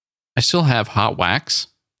still have hot wax.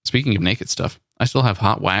 Speaking of naked stuff, I still have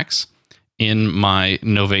hot wax in my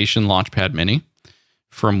Novation Launchpad Mini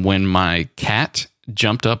from when my cat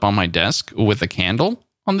jumped up on my desk with a candle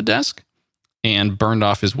on the desk and burned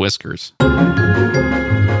off his whiskers.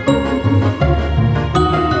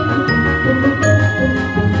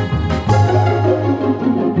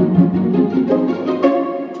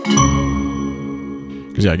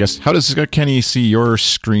 Because I guess, how does Kenny see your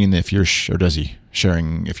screen if you're, or does he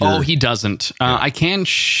sharing? If you're, he doesn't. Yeah. I can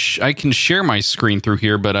share my screen through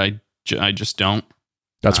here, but I just don't.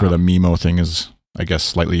 That's where the Mimo thing is, I guess,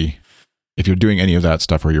 slightly. If you're doing any of that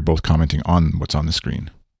stuff where you're both commenting on what's on the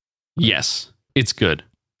screen. Yes, it's good.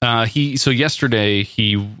 Today,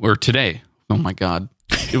 oh my God,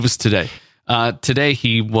 it was today. Today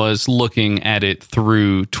he was looking at it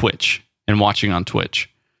through Twitch and watching on Twitch.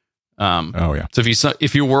 Yeah. So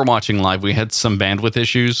if you were watching live, we had some bandwidth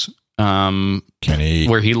issues. Kenny,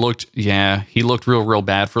 where he looked real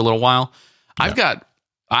bad for a little while. Yeah.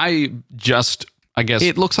 I guess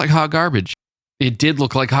it looks like hot garbage. It did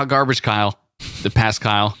look like hot garbage, Kyle. The past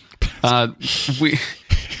Kyle. I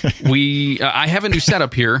have a new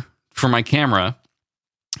setup here for my camera.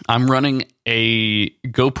 I'm running a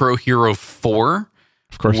GoPro Hero 4.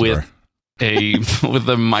 Of course, with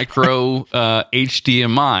a micro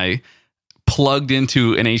HDMI plugged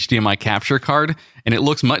into an HDMI capture card, and it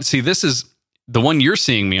looks much. See, this is the one you're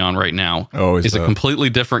seeing me on right now. Is a completely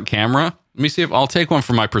different camera. Let me see if I'll take one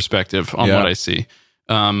from my perspective on what I see.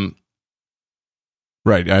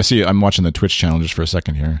 Right, I see. I'm watching the Twitch channel just for a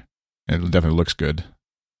second here. It definitely looks good.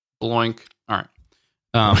 Bloink. All right.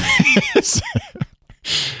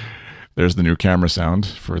 There's the new camera sound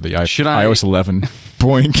for the iOS 11.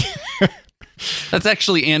 Boink. That's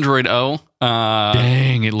actually Android O.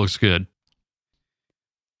 Dang, it looks good.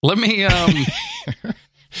 Let me.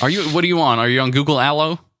 What are you on? Are you on Google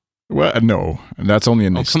Allo? Well, no, that's only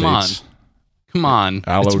in the States. Come on.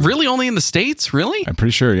 Allo, it's really only in the States? Really? I'm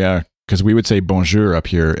pretty sure, yeah. Because we would say bonjour up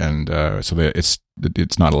here, and so it's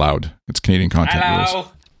not allowed. It's Canadian content rules.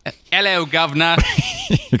 Hello, governor.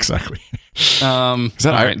 Exactly. Is that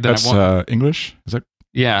right? That's English? Is that?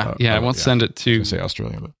 Yeah, I won't send it to. I say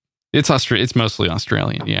Australian, but it's Australian. It's mostly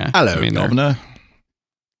Australian. Yeah. Hello, governor.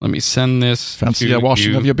 Let me send this. Fancy a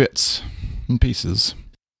washing of your bits and pieces.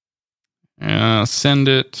 Send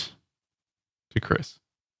it to Chris.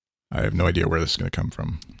 I have no idea where this is going to come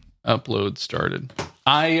from. Upload started.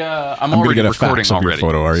 I'm already get a recording fax of your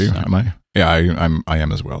photo. Are you? So. Am I? Yeah, I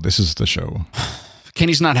am as well. This is the show.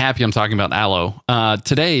 Kenny's not happy I'm talking about Allo.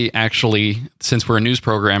 Today, actually, since we're a news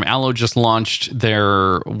program, Allo just launched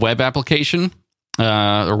their web application,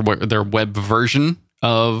 or their web version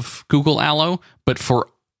of Google Allo, but for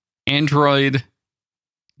Android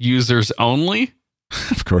users only.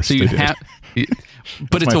 Of course, so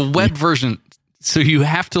but it's a web version, so you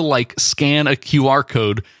have to scan a QR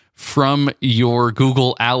code from your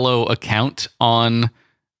Google Allo account on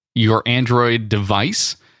your Android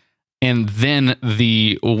device, and then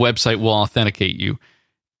the website will authenticate you.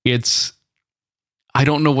 I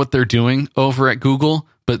don't know what they're doing over at Google,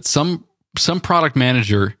 but some product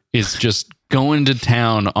manager is just going to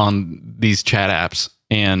town on these chat apps,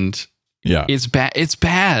 and it's bad. It's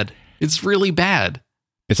bad. It's really bad.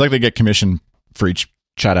 It's like they get commission for each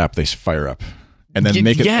chat app they fire up, and then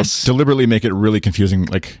deliberately make it really confusing,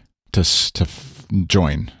 to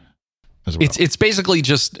join as well. It's basically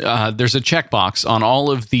just there's a checkbox on all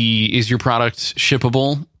of the is your product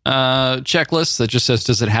shippable checklists that just says,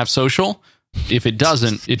 does it have social? If it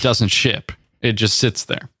doesn't, it doesn't ship. It just sits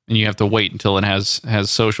there, and you have to wait until it has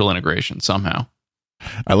social integration somehow.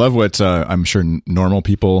 I love what I'm sure normal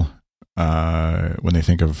people when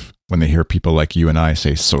they hear people like you and I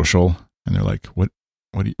say social, and they're like, what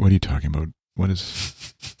are you talking about? What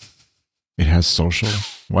is it has social?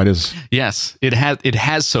 Why does Yes, it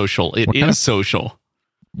has social. It is social.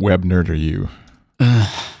 Web nerd are you?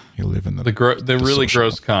 You live in the really social.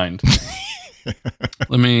 Gross kind.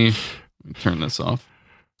 Let me turn this off.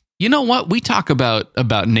 You know what? We talk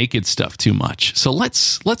about naked stuff too much. So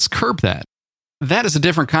let's curb that. That is a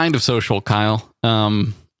different kind of social, Kyle.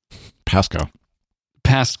 Past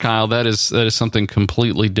Kyle. That is something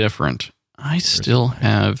completely different. I still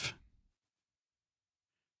have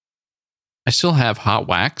hot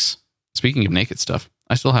wax. Speaking of naked stuff,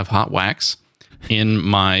 I still have hot wax in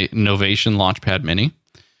my Novation Launchpad Mini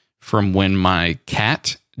from when my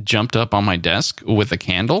cat jumped up on my desk with a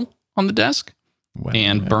candle on the desk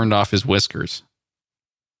and burned off his whiskers.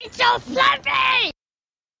 It's so flappy!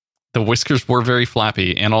 The whiskers were very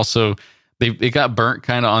flappy, and also it got burnt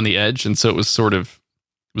kind of on the edge, and so it was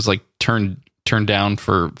turned down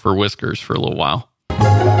for whiskers for a little while.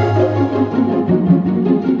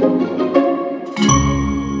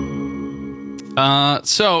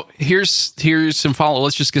 So here's some follow.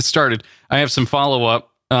 Let's just get started. I have some follow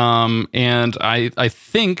up. And I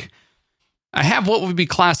think I have what would be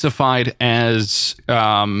classified as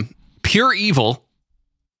pure evil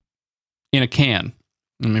in a can.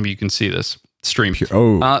 Maybe you can see this stream.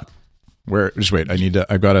 Where? Just wait.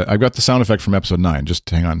 I've got the sound effect from episode 9. Just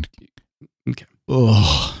hang on. Okay.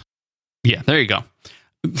 Oh, yeah. There you go.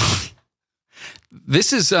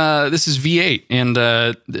 This is V8,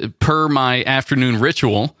 and per my afternoon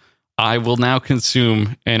ritual, I will now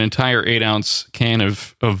consume an entire 8-ounce can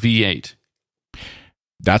of V8.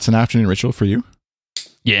 That's an afternoon ritual for you?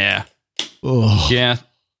 Yeah. Oh. Yeah.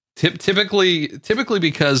 Typically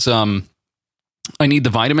because I need the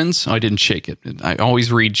vitamins. I didn't shake it. I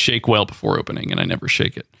always read shake well before opening, and I never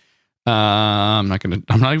shake it. I'm not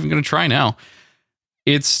even gonna try now.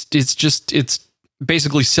 It's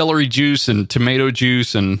basically celery juice and tomato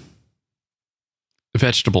juice and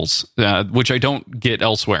vegetables, which I don't get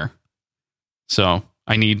elsewhere. So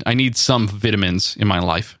I need some vitamins in my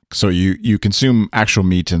life. So you consume actual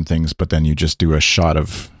meat and things, but then you just do a shot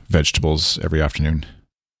of vegetables every afternoon.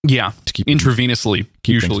 Yeah, to keep intravenously,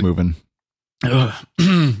 keep usually things moving.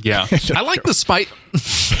 Yeah, I like the spice.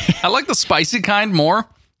 I like the spicy kind more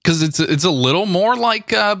because it's a little more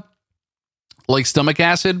like stomach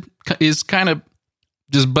acid is kind of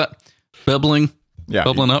just bubbling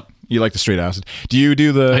up. You like the straight acid. Do you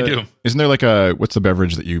do the... I do. Isn't there like what's the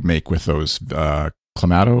beverage that you make with those?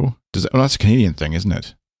 Clamato? That's a Canadian thing, isn't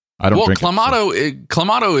it? I don't drink Clamato,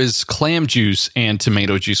 Clamato is clam juice and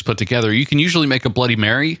tomato juice put together. You can usually make a Bloody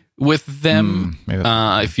Mary with them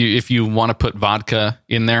if you want to put vodka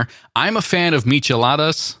in there. I'm a fan of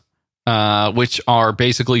micheladas, which are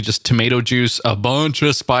basically just tomato juice, a bunch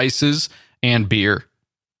of spices, and beer.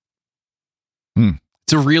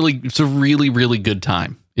 It's a really, really good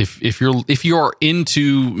time. If you're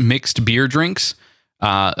into mixed beer drinks,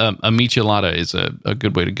 a michelada is a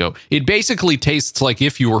good way to go. It basically tastes like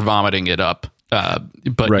if you were vomiting it up,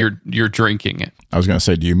 but right. you're drinking it. I was going to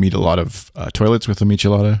say, do you meet a lot of toilets with a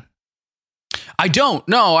michelada? I don't.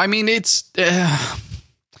 No, I mean it's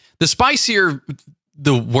the spicier,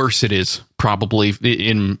 the worse it is. Probably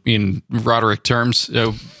in Roderick terms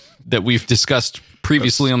that we've discussed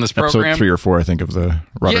previously on this program. Episode 3 or 4, I think, of the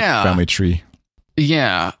Roderick family tree.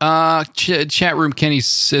 Yeah. Chat room Kenny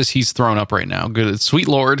says he's thrown up right now. Good. Sweet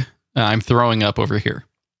Lord. I'm throwing up over here.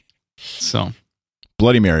 So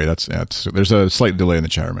Bloody Mary. There's a slight delay in the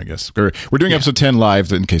chat room, I guess. We're doing episode 10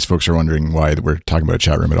 live, in case folks are wondering why we're talking about a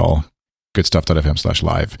chat room at all.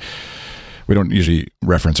 Goodstuff.fm/live. We don't usually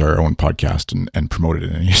reference our own podcast and promote it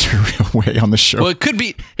in any real way on the show. Well, it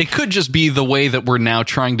could just be the way that we're now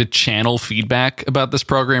trying to channel feedback about this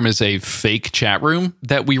program is a fake chat room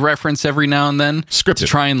that we reference every now and then. Scripted. To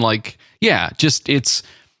try and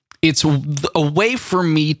it's a way for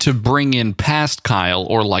me to bring in past Kyle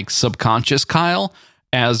or like subconscious Kyle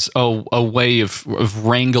as a way of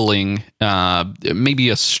wrangling maybe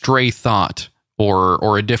a stray thought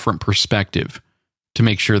or a different perspective, to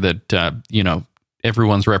make sure that,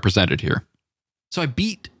 everyone's represented here. So I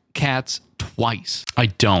beat cats twice. I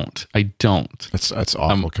don't. That's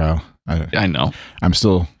awful, Kyle. I know. I'm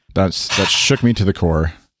still, that shook me to the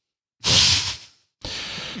core.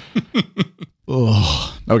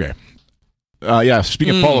 Oh, okay.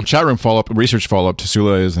 Speaking of follow-up, chat room follow-up, research follow-up,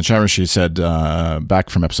 Tasula is in the chat room. She said, back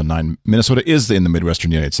from episode 9, Minnesota is in the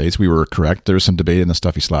Midwestern United States. We were correct. There was some debate in the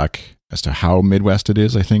Stuffy Slack as to how Midwest it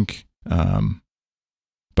is, I think.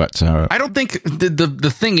 But I don't think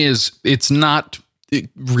the thing is, it's not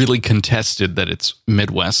really contested that it's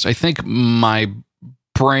Midwest. I think my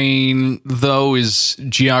brain, though, is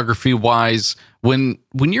geography wise. When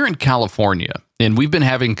you're in California, and we've been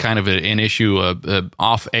having kind of an issue, a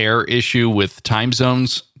off-air issue with time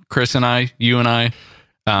zones, Chris and I, you and I.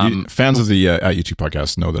 Fans of the YouTube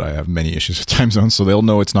podcast know that I have many issues with time zones, so they'll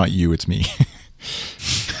know it's not you, it's me.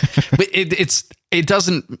 But it's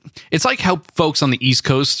like how folks on the East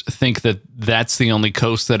Coast think that that's the only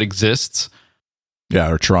coast that exists. Yeah,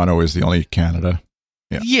 or Toronto is the only Canada.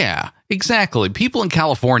 Yeah, exactly. People in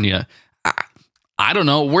California, I don't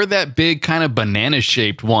know, we're that big kind of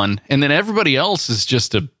banana-shaped one, and then everybody else is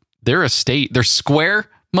just they're a state. They're square,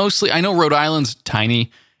 mostly. I know Rhode Island's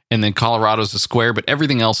tiny, and then Colorado's a square, but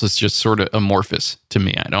everything else is just sort of amorphous to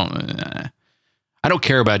me. I don't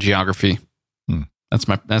care about geography. That's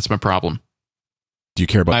my problem. Do you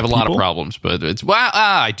care about? I have a lot of problems, but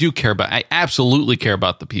I do care about. I absolutely care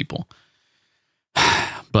about the people.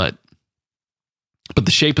 But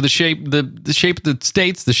the shape of the shape, the shape of the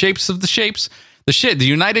states, the shapes of the shapes, the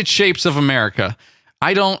United Shapes of America.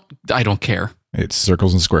 I don't care. It's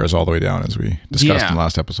circles and squares all the way down, as we discussed in the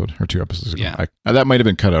last episode or 2 episodes ago. Yeah. That might have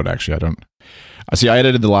been cut out, actually. I see. I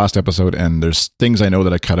edited the last episode, and there's things I know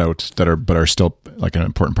that I cut out that are still like an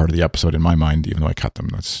important part of the episode in my mind, even though I cut them.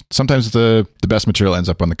 That's sometimes the best material ends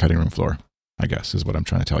up on the cutting room floor, I guess, is what I'm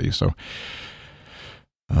trying to tell you. So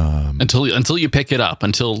until you pick it up,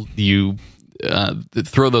 until you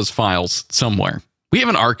throw those files somewhere, we have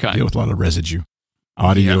an archive. Deal with a lot of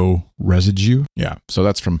audio residue. Yeah. So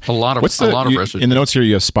that's from a lot of residue. In the notes here,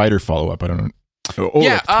 you have spider follow up. I don't know. Oh,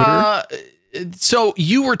 yeah. Like Twitter? So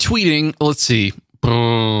you were tweeting, let's see,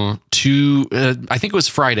 I think it was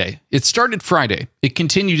Friday. It started Friday. It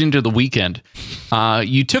continued into the weekend.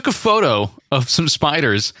 You took a photo of some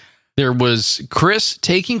spiders. There was Chris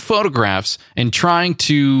taking photographs and trying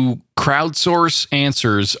to crowdsource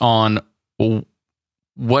answers on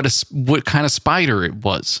what kind of spider it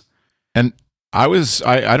was. And I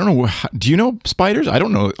don't know. Do you know spiders? I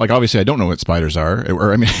don't know. Like, obviously I don't know what spiders are,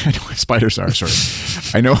 or I mean, I know what spiders are. Sorry.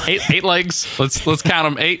 I know eight legs. Let's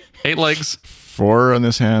count them. Eight legs. 4 on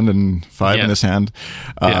this hand and 5 in this hand.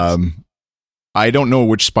 Yes. I don't know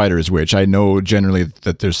which spider is which. I know generally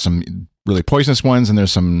that there's some really poisonous ones and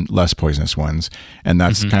there's some less poisonous ones. And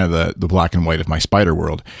that's kind of the black and white of my spider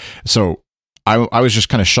world. So I was just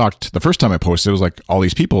kind of shocked. The first time I posted, it was like all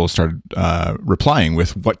these people started replying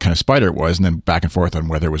with what kind of spider it was, and then back and forth on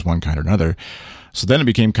whether it was one kind or another. So then it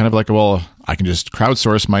became kind of like, well, I can just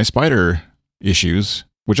crowdsource my spider issues,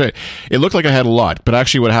 which it looked like I had a lot. But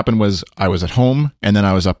actually what happened was I was at home, and then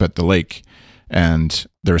I was up at the lake, and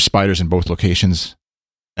there were spiders in both locations,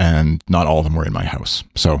 and not all of them were in my house.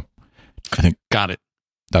 So I think got it.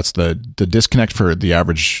 That's the disconnect for the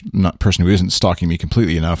average person who isn't stalking me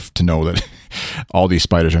completely enough to know that all these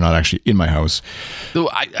spiders are not actually in my house. So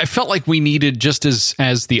I felt like we needed, just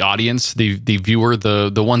as the audience, the viewer,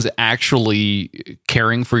 the ones actually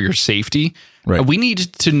caring for your safety, right. We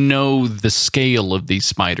needed to know the scale of these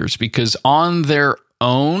spiders, because on their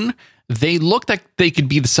own, they looked like they could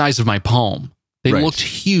be the size of my palm. They looked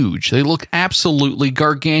huge. They looked absolutely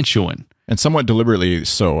gargantuan. And somewhat deliberately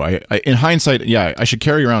so. I in hindsight, yeah, I should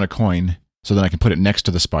carry around a coin so then I can put it next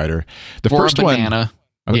to the spider. The or first a banana.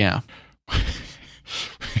 one, yeah.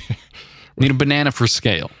 Need a banana for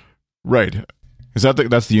scale. Right. Is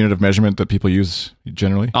that's the unit of measurement that people use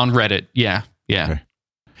generally? On Reddit, yeah. Okay.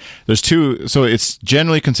 There's 2, so it's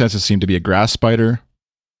generally consensus seemed to be a grass spider,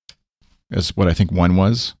 is what I think one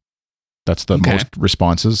was. That's the most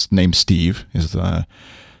responses. Named Steve is the...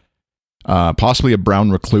 possibly a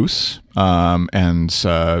brown recluse, and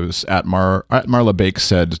at Marla Bake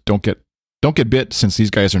said, "Don't get bit, since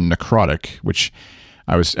these guys are necrotic." Which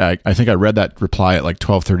I think I read that reply at like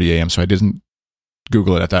 12:30 a.m. So I didn't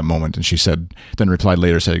Google it at that moment. And she then replied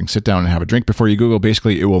later saying, "Sit down and have a drink before you Google.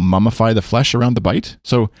 Basically, it will mummify the flesh around the bite."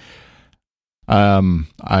 So, I'm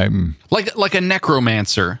like a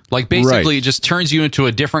necromancer. Like basically, it just turns you into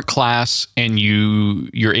a different class, and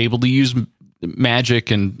you're able to use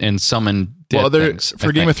magic and summon dead things.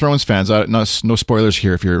 For Game of Thrones fans, no spoilers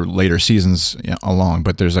here if you're later seasons along,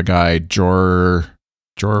 but there's a guy, Jorma,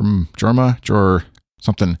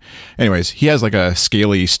 something. Anyways, he has like a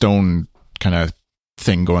scaly stone kind of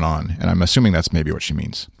thing going on, and I'm assuming that's maybe what she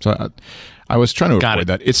means. So I was trying to avoid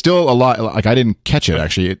that. It's still a lot, like I didn't catch it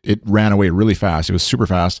actually. It ran away really fast. It was super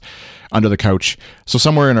fast under the couch. So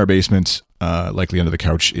somewhere in our basement, likely under the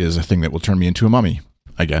couch, is a thing that will turn me into a mummy,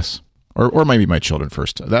 I guess. Or maybe my children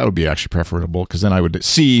first. That would be actually preferable, because then I would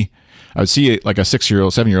see like a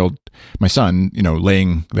 6-year-old, 7-year-old, my son,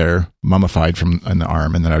 laying there mummified from an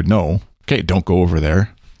arm, and then I would know, okay, don't go over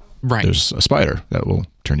there. Right. There's a spider that will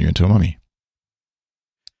turn you into a mummy.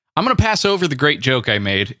 I'm going to pass over the great joke I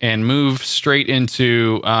made and move straight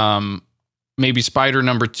into maybe spider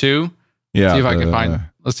number 2. Yeah.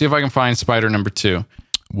 Let's see if I can find spider number 2.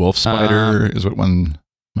 Wolf spider is what one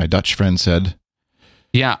my Dutch friend said.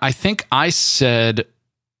 Yeah, I think I said,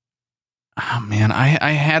 oh man,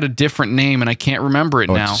 I had a different name and I can't remember it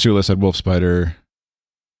now. Sula said wolf spider.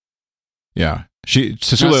 Yeah.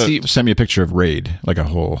 Sula sent me a picture of Raid, like a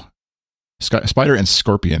whole spider and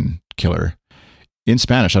scorpion killer in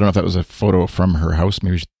Spanish. I don't know if that was a photo from her house.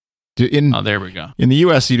 Maybe oh, there we go. In the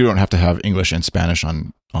US, you don't have to have English and Spanish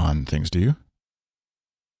on things, do you?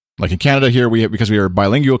 Like in Canada here, because we are a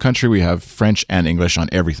bilingual country, we have French and English on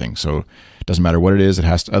everything. So it doesn't matter what it is. It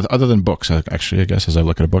has to, other than books, actually, I guess, as I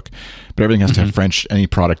look at a book. But everything has to have French. Any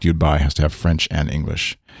product you'd buy has to have French and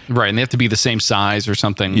English. Right, and they have to be the same size or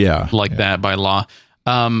something that by law.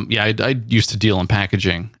 I used to deal in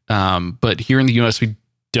packaging. But here in the U.S., we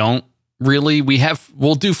don't really.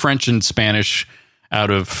 We'll do French and Spanish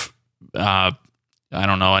out of, I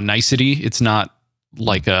don't know, a nicety. It's not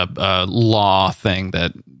like a law thing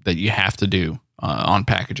that you have to do on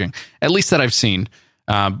packaging, at least that I've seen.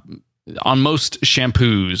 On most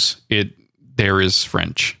shampoos, there is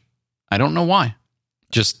French. I don't know why.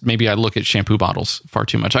 Just maybe I look at shampoo bottles far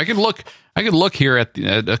too much. I could look here at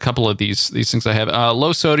a couple of these things I have.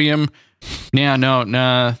 Low sodium. Yeah, no.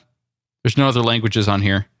 There's no other languages on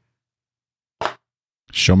here.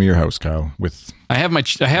 Show me your house, Kyle. I have my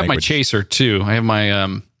chaser too. I have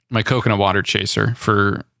my my coconut water chaser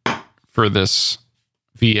for this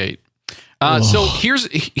V8. So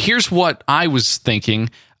here's what I was thinking.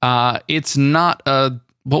 It's not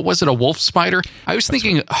what was it? A wolf spider? I was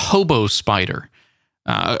thinking right. Hobo spider.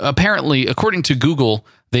 Apparently, according to Google,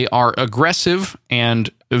 they are aggressive and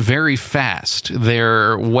very fast.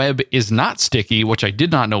 Their web is not sticky, which I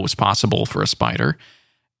did not know was possible for a spider.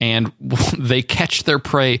 And they catch their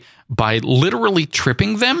prey by literally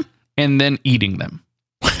tripping them and then eating them.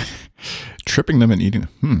 Tripping them and eating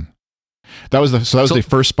them. That was the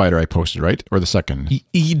first spider I posted, right? Or the second?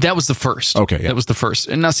 That was the first. Okay. Yeah. That was the first.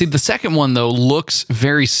 And now see, the second one though looks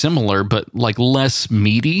very similar, but like less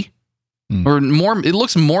meaty. Or more, it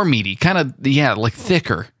looks more meaty, kind of, like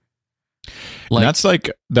thicker. Like,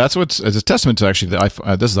 that's what's as a testament to actually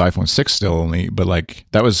this is the iPhone 6 still only, but like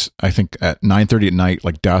that was I think at 9:30 at night,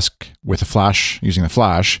 like dusk with a flash, using the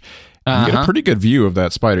flash, you get a pretty good view of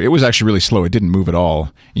that spider. It was actually really slow; it didn't move at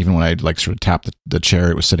all. Even when I like sort of tapped the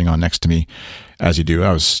chair it was sitting on next to me, as you do.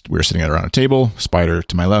 We were sitting around a table, spider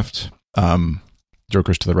to my left,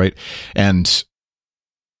 jokers to the right, and.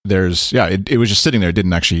 It was just sitting there. It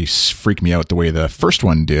didn't actually freak me out the way the first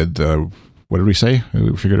one did. What did we say?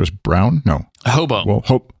 We figured it was brown? No. Hobo. Well,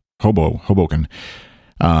 Hoboken.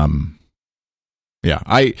 I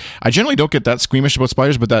generally don't get that squeamish about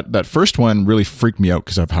spiders, but that first one really freaked me out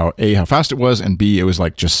because of how fast it was, and B, it was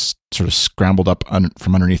like just sort of scrambled up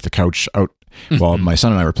from underneath the couch out while my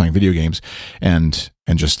son and I were playing video games, and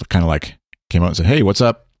just kind of like came out and said, "Hey, what's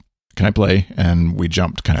up? Can I play?" And we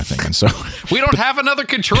jumped, kind of thing. And so we don't have another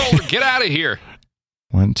controller. Get out of here.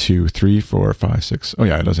 1, 2, 3, 4, 5, 6. Oh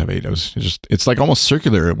yeah, it does have 8. It's like almost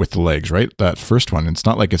circular with the legs, right? That first one. It's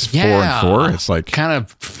not like it's 4 and 4. It's like kind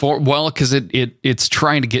of 4. Well, because it's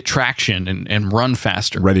trying to get traction and run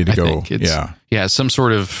faster. Ready to go. Yeah. Some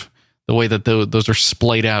sort of the way that those are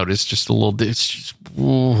splayed out is just a little. It's just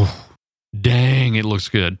dang. It looks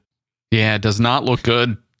good. Yeah, it does not look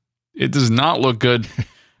good. It does not look good.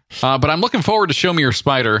 But I'm looking forward to Show Me Your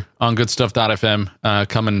Spider on goodstuff.fm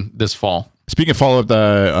coming this fall. Speaking of follow-up,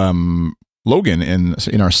 Logan in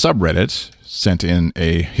our subreddit sent in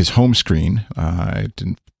his home screen. I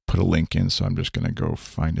didn't put a link in, so I'm just going to go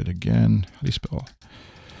find it again. How do you spell?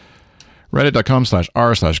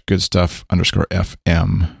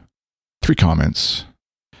 reddit.com/r/goodstuff_FM. 3 comments.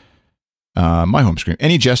 My home screen.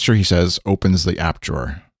 Any gesture, he says, opens the app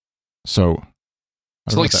drawer. So I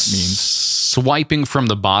don't know what that means. Swiping from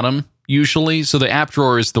the bottom, usually. So the app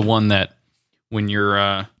drawer is the one that when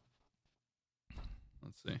you're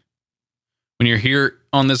when you're here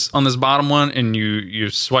on this bottom one and you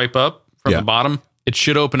swipe up from the bottom, it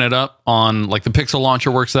should open it up on like the Pixel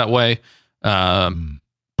launcher works that way. Mine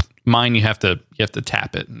you have to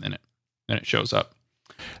tap it and then it shows up.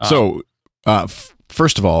 So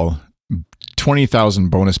first of all, 20,000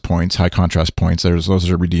 bonus points, high contrast points.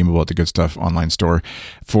 Those are redeemable at the Good Stuff online store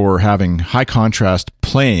for having high contrast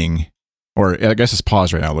playing, or I guess it's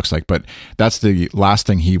paused right now, it looks like, but that's the last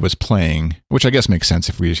thing he was playing, which I guess makes sense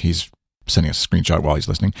if he's sending a screenshot while he's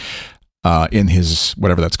listening, in his,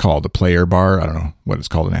 whatever that's called, the player bar. I don't know what it's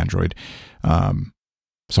called in Android.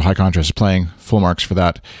 So high contrast is playing, full marks for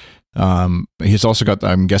that. He's also got,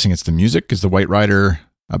 I'm guessing it's the music. Is the White Rider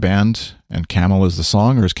a band and Camel is the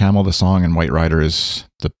song, or is Camel the song and White Rider is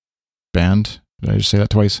the band? Did I just say that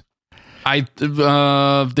twice?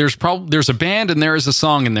 There's a band and there is a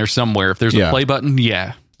song in there somewhere. If there's a play button,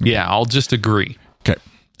 I'll just agree. Okay.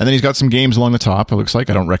 And then he's got some games along the top, it looks like.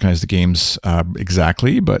 I don't recognize the games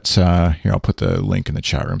exactly, but here, I'll put the link in the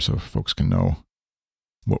chat room so folks can know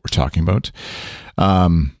what we're talking about.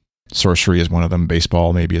 Sorcery is one of them.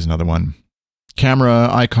 Baseball maybe is another one. Camera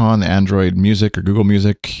icon, Android Music or Google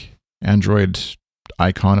Music, Android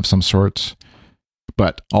icon of some sort.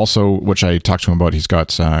 But also, which I talked to him about, he's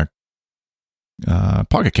got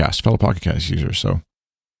Pocket Cast, fellow Pocket Cast user. So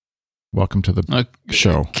welcome to the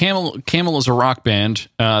show. Camel is a rock band.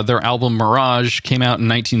 Their album Mirage came out in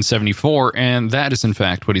 1974, and that is in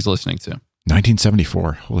fact what he's listening to.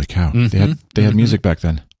 1974. Holy cow. Mm-hmm. They had music back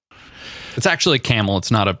then. It's actually a camel. It's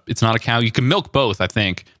not a cow. You can milk both, I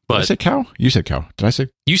think. But did I say cow? You said cow. Did I say?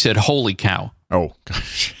 You said holy cow. Oh,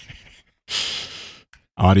 gosh.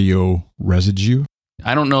 Audio residue.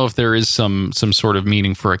 I don't know if there is some sort of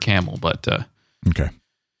meaning for a camel, but Okay.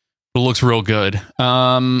 it looks real good.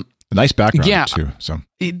 A nice background Yeah. too. So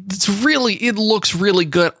It looks really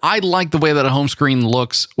good. I like the way that a home screen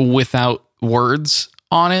looks without words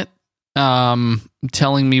on it,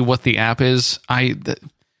 telling me what the app is.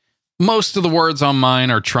 Most of the words on mine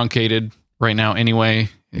are truncated right now anyway.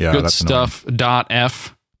 Yeah, Good that's stuff.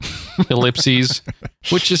 .f ellipses,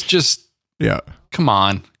 which is just yeah. come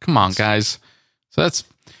on, guys. So that's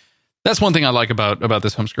one thing I like about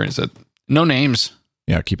this home screen is that no names.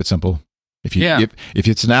 Yeah, keep it simple. If you Yeah. if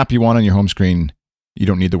it's an app you want on your home screen, you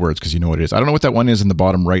don't need the words because you know what it is. I don't know what that one is in the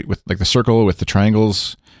bottom right with like the circle with the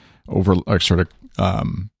triangles over like sort of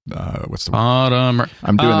what's the word? Bottom.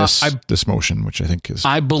 I'm doing this motion, which I think is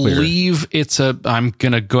I believe it's I'm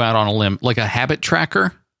gonna go out on a limb, like a habit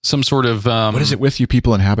tracker, some sort of what is it with you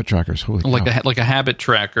people and habit trackers? Holy cow. like a habit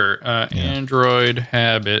tracker, Android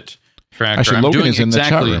habit tracker. Actually, I'm Logan doing is in the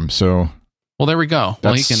chat room, so well, there we go.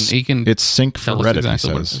 Well, he can. It's sync for tell us Reddit. exactly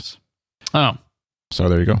He what it says. is. Oh, So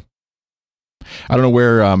there you go. I don't know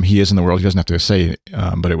where he is in the world. He doesn't have to say,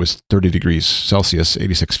 but it was 30 degrees Celsius,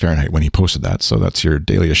 86 Fahrenheit when he posted that. So that's your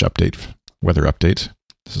daily-ish update, weather update.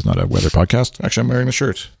 This is not a weather podcast. Actually, I'm wearing the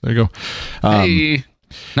shirt. There you go. hey,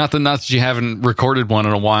 not that you haven't recorded one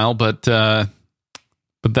in a while, but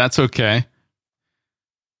that's okay.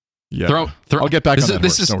 Yeah, Throw, I'll get back on that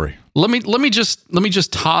this horse. Don't worry. Let me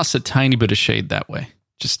just toss a tiny bit of shade that way.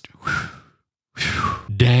 Just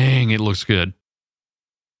dang, it looks good.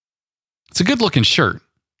 It's a good looking shirt.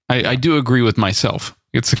 I do agree with myself.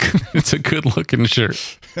 It's a good looking shirt.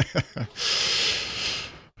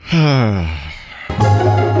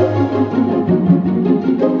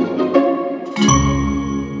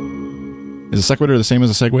 Is a sequitur the same as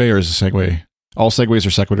a segue, or is a segue all segues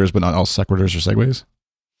are sequiturs, but not all sequiturs are segues?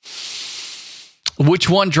 Which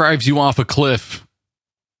one drives you off a cliff?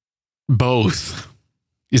 Both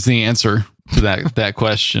is the answer to that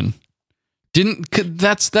question.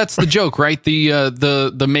 That's the joke, right?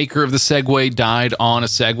 The maker of the Segway died on a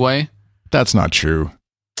Segway. That's not true.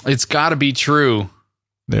 It's got to be true.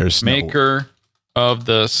 There's Maker of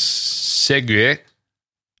the Segway.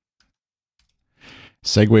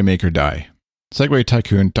 Segway maker die. Segway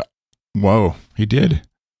tycoon. Whoa, he did.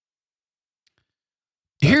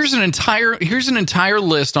 Here's an entire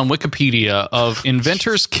list on Wikipedia of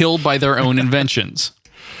inventors killed by their own inventions.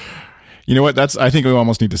 You know what? I think we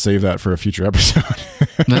almost need to save that for a future episode.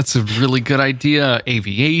 That's a really good idea.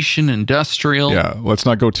 Aviation, industrial. Yeah, let's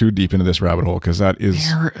not go too deep into this rabbit hole because that is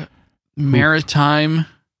maritime.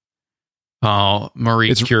 Oh,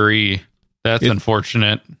 Marie Curie. That's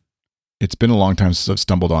unfortunate. It's been a long time since I've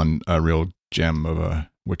stumbled on a real gem of a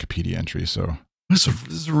Wikipedia entry, so this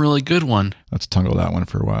is a really good one. Let's tungle that one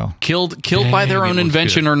for a while. Killed by their own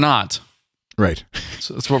invention or not. Right.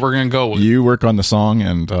 So that's what we're going to go with. You work on the song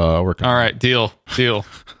and I'll work on all right, deal.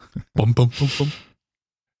 Bum, bum, bum, bum.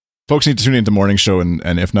 Folks need to tune into the morning show and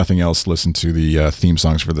if nothing else, listen to the theme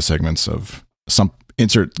songs for the segments of some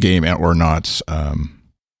insert game or not.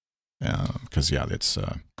 Because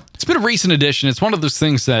it's been a recent addition. It's one of those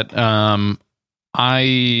things that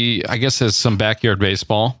I guess has some backyard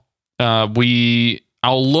baseball. I'll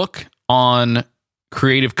look on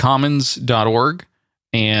creativecommons.org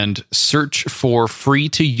and search for free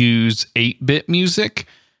to use 8-bit music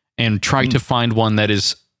and try to find one that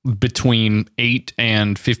is between 8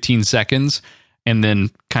 and 15 seconds, and then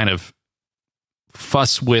kind of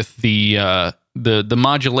fuss with the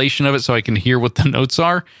modulation of it so I can hear what the notes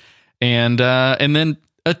are, and then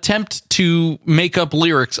attempt to make up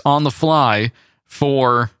lyrics on the fly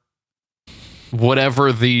for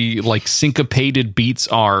whatever the like syncopated beats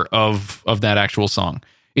are of that actual song.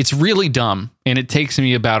 It's really dumb, and it takes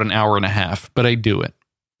me about an hour and a half, but I do it.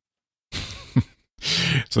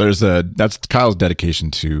 So that's Kyle's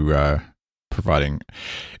dedication to providing.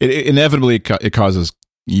 Inevitably, it causes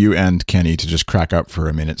you and Kenny to just crack up for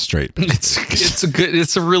a minute straight.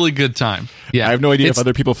 It's a really good time. Yeah, I have no idea if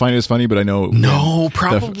other people find it as funny, but I know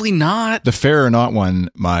probably not. The Fair or Not one,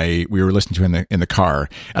 we were listening to in the car,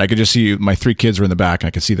 and I could just see my 3 kids were in the back, and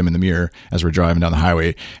I could see them in the mirror as we're driving down the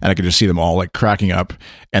highway, and I could just see them all like cracking up.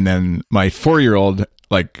 And then my 4-year-old,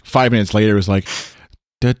 like 5 minutes later, was like,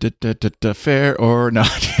 fair or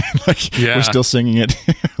not. We're still singing it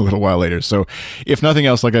a little while later. So if nothing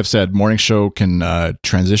else, like I've said, morning show can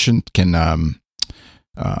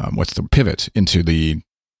pivot into the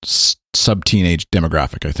sub-teenage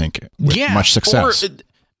demographic, I think, with much success. Or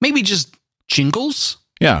maybe just jingles.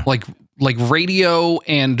 Yeah. Like radio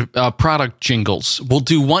and product jingles. We'll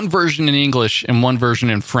do one version in English and one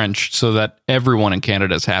version in French so that everyone in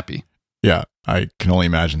Canada is happy. Yeah. I can only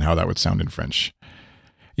imagine how that would sound in French.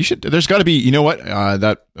 You should. There's got to be. You know what?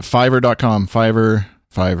 That Fiverr.com,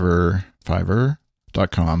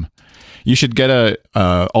 Fiverr.com. You should get a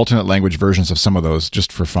alternate language versions of some of those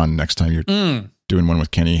just for fun next time you're doing one with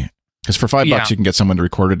Kenny. Because for $5 you can get someone to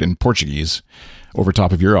record it in Portuguese over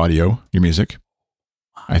top of your audio, your music.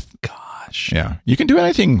 Gosh. Yeah. You can do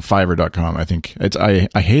anything Fiverr.com. I think it's, I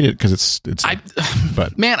hate it because it's,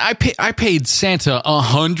 but man, I paid Santa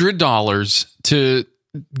 $100 to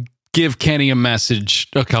give Kenny a message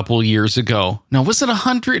a couple years ago. Now, was it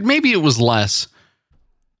 100? Maybe it was less.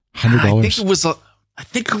 $100. I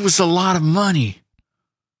think it was a lot of money.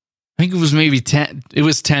 I think it was maybe 10. It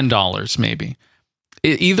was $10 maybe.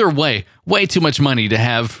 Either way too much money to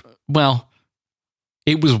have. Well,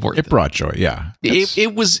 it was worth it. It brought joy. Yeah. Yes.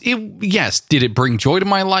 Did it bring joy to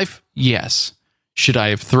my life? Yes. Should I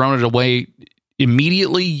have thrown it away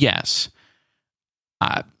immediately? Yes.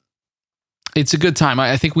 It's a good time.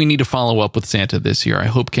 I think we need to follow up with Santa this year. I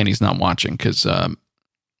hope Kenny's not watching because I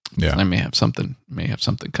may have something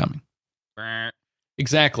coming.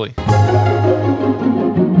 Exactly.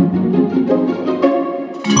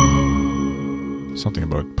 Something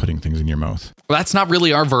about putting things in your mouth. Well, that's not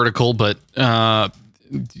really our vertical, but I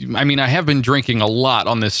mean, I have been drinking a lot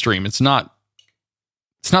on this stream. It's not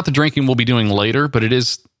the drinking we'll be doing later, but it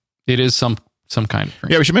is some kind of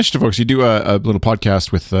drink. Yeah, we should mention to folks, you do a little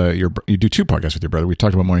podcast with you do 2 podcasts with your brother. We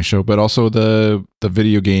talked about Morning Show, but also the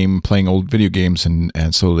video game, playing old video games and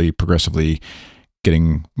slowly, progressively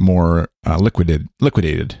getting more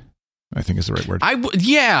liquidated. I think is the right word.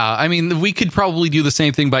 I mean, we could probably do the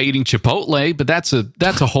same thing by eating Chipotle, but that's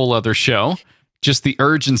a whole other show. Just the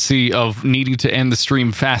urgency of needing to end the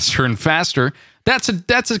stream faster and faster. That's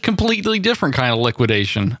a completely different kind of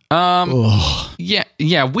liquidation.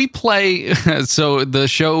 Yeah, we play. So the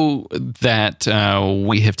show that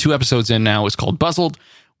we have 2 episodes in now is called Buzzled.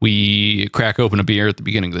 We crack open a beer at the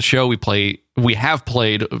beginning of the show. We have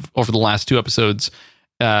played over the last 2 episodes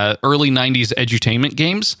early 90s edutainment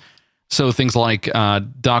games. So things like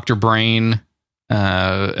Dr. Brain,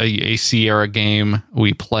 a Sierra game.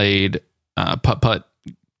 We played Putt Putt,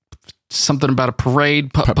 something about a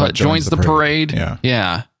parade. Putt Putt joins the parade.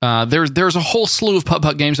 Yeah. There's a whole slew of Putt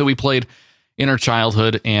Putt games that we played in our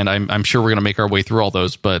childhood, and I'm sure we're going to make our way through all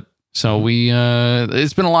those. But so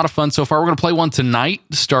it's been a lot of fun so far. We're going to play one tonight,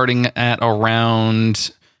 starting at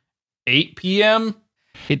around 8 p.m.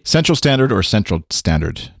 Central Standard or Central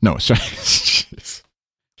Standard? No, sorry.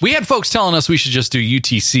 We had folks telling us we should just do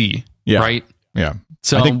UTC, right? Yeah.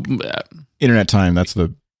 So I think internet time,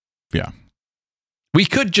 we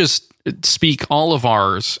could just speak all of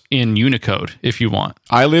ours in Unicode if you want.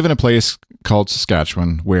 I live in a place called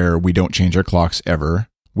Saskatchewan where we don't change our clocks ever.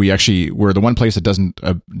 We're the one place that doesn't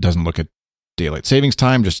look at daylight savings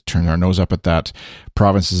time, just turn our nose up at that.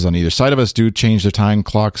 Provinces on either side of us do change their time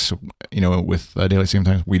clocks, with daylight saving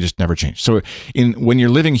time. We just never change. So when you're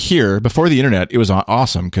living here, before the internet, it was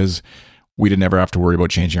awesome because we didn't ever have to worry about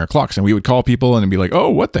changing our clocks. And we would call people and be like, oh,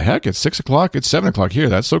 what the heck? It's 6 o'clock. It's 7 o'clock here.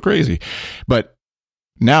 That's so crazy. But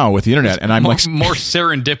now with the internet, and I'm more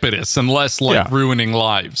serendipitous and less ruining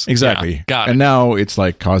lives. Exactly. Yeah, got it. And now it's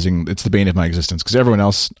like it's the bane of my existence because everyone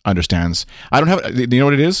else understands. I don't have, you know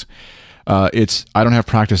what it is? I don't have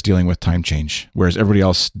practice dealing with time change, whereas everybody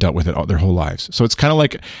else dealt with it their whole lives. So it's kind of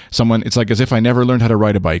like it's like as if I never learned how to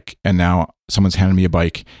ride a bike, and now someone's handed me a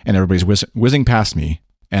bike, and everybody's whizzing past me,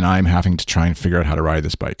 and I'm having to try and figure out how to ride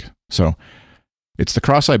this bike. So it's the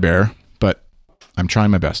cross I bear, but I'm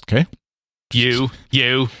trying my best. Okay. You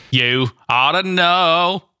ought to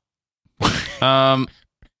know.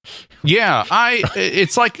 Yeah,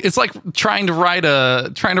 it's like trying to ride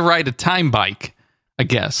a time bike, I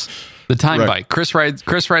guess. The time bike. Chris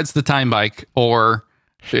rides the time bike, or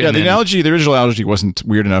the original analogy wasn't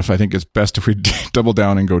weird enough. I think it's best if we double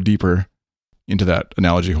down and go deeper into that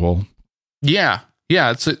analogy hole. Yeah.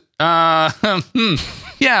 It's I don't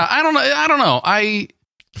know.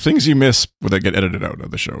 Things you miss that get edited out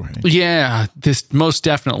of the show. Hey? Yeah, this most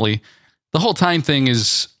definitely. The whole time thing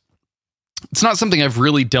it's not something I've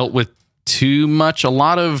really dealt with too much. A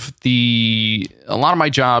lot of my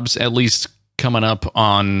jobs, at least coming up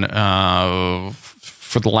on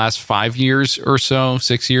for the last 5 years or so,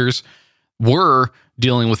 6 years, were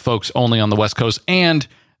dealing with folks only on the West Coast, and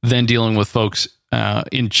then dealing with folks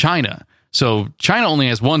in China. So China only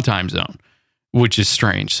has one time zone, which is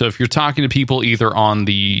strange. So if you're talking to people either on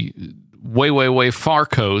the way, way, way far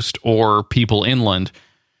coast or people inland,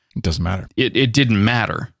 it doesn't matter. It didn't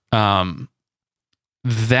matter. We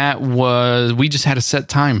just had a set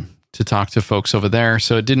time to talk to folks over there.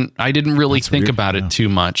 So I didn't really think about it too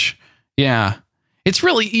much. Yeah. It's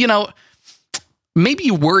really, maybe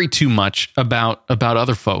you worry too much about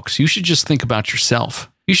other folks. You should just think about yourself.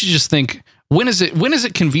 You should just think, when is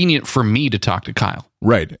it convenient for me to talk to Kyle?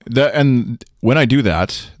 Right. And when I do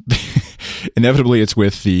that, inevitably it's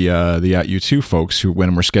with the At You Too folks who,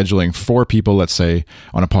 when we're scheduling 4 people, let's say,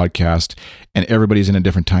 on a podcast, and everybody's in a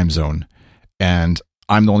different time zone, and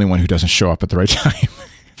I'm the only one who doesn't show up at the right time.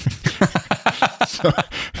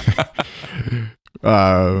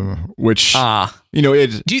 Which you know,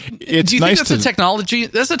 it's do you nice think that's a technology?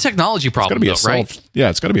 That's a technology problem, though, right? Yeah,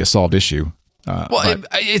 it's got to be a solved issue.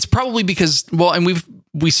 It's probably because and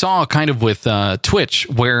we saw kind of with Twitch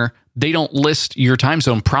where they don't list your time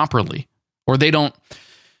zone properly, or they don't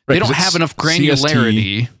have enough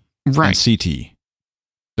granularity. CST right? And CT,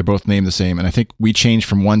 they're both named the same, and I think we changed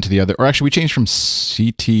from one to the other, or actually we changed from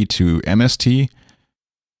CT to MST,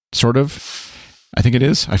 sort of. I think it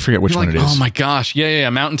is. I forget which one it is. Oh my gosh. Yeah.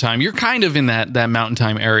 Mountain time. You're kind of in that mountain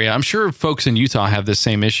time area. I'm sure folks in Utah have this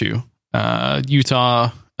same issue.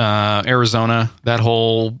 Utah, Arizona, that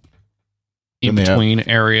whole in between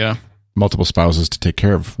area. Multiple spouses to take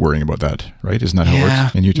care of worrying about that, right? Isn't that how it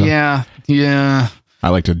works in Utah? Yeah. I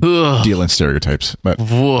like to deal in stereotypes, but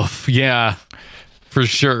woof, yeah, for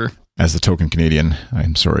sure. As the token Canadian,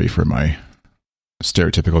 I'm sorry for my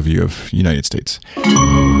stereotypical view of United States.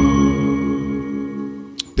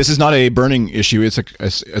 This is not a burning issue. It's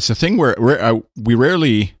a thing where we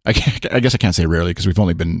rarely, I guess I can't say rarely because we've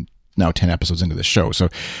only been now 10 episodes into this show. So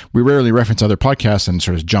we rarely reference other podcasts and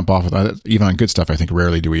sort of jump off of that. Even on good stuff, I think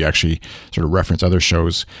rarely do we actually sort of reference other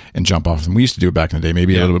shows and jump off of them. We used to do it back in the day,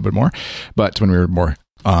 maybe a little bit more, but when we were more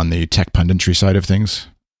on the tech punditry side of things,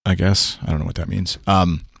 I guess. I don't know what that means.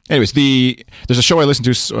 Anyways, there's a show I listen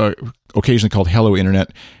to occasionally called Hello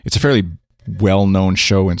Internet. It's a fairly well-known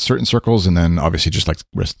show in certain circles, and then obviously, just like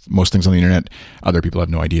most things on the internet, other people have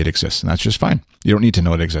no idea it exists, and that's just fine. You don't need to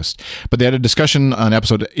know it exists. But they had a discussion on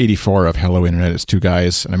episode 84 of Hello Internet. It's 2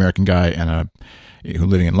 guys, an American guy and who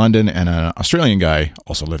living in London, and an Australian guy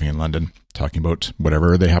also living in London, talking about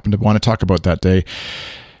whatever they happen to want to talk about that day.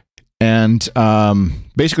 And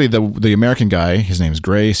basically, the American guy, his name is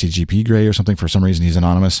Gray, CGP Gray or something. For some reason, he's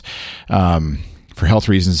anonymous. For health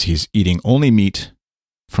reasons, he's eating only meat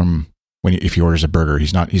from if he orders a burger.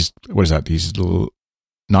 What is that? He's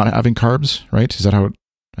not having carbs, right? Is that how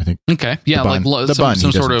I think? Okay, yeah, like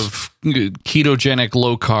some sort of ketogenic,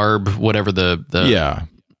 low carb, whatever the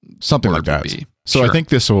something like that. So sure. I think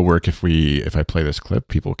this will work if I play this clip,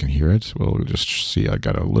 people can hear it. We'll just see. I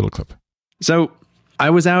got a little clip. So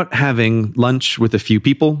I was out having lunch with a few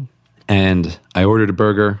people, and I ordered a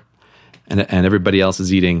burger, and everybody else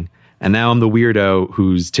is eating. And now I'm the weirdo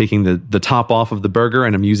who's taking the top off of the burger,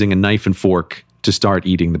 and I'm using a knife and fork to start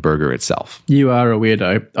eating the burger itself. You are a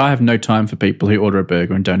weirdo. I have no time for people who order a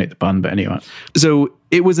burger and don't eat the bun, but anyway. So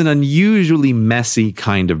it was an unusually messy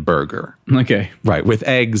kind of burger. Okay. Right, with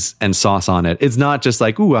eggs and sauce on it. It's not just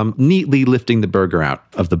like, ooh, I'm neatly lifting the burger out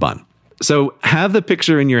of the bun. So have the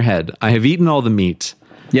picture in your head. I have eaten all the meat.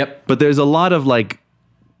 Yep. But there's a lot of like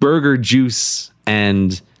burger juice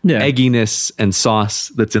and egginess and sauce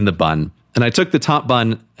that's in the bun. And I took the top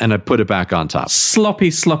bun and I put it back on top.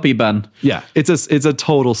 Sloppy bun. Yeah, it's a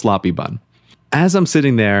total sloppy bun. As I'm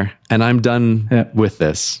sitting there and I'm done with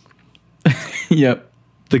this, yep,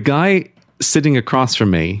 the guy sitting across from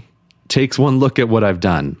me takes one look at what I've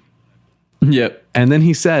done. Yep. And then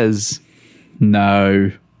he says,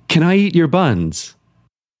 "No. Can I eat your buns?"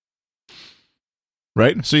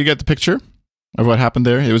 Right? So you get the picture of what happened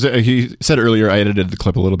there. It was he said earlier, I edited the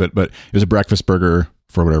clip a little bit, but it was a breakfast burger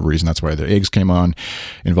for whatever reason. That's why the eggs came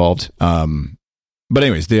involved. But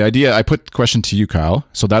anyways, the idea, I put the question to you, Kyle.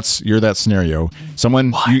 So you're that scenario.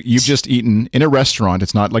 Someone you've just eaten in a restaurant.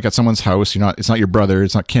 It's not like at someone's house. It's not your brother.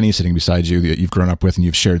 It's not Kenny sitting beside you that you've grown up with and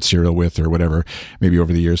you've shared cereal with or whatever, maybe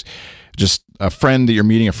over the years. Just a friend that you're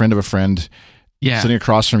meeting, a friend of a friend, sitting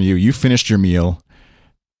across from you. You finished your meal,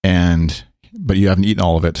 but you haven't eaten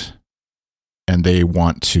all of it, and they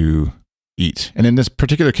want to eat. And in this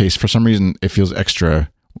particular case, for some reason, it feels extra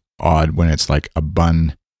odd when it's like a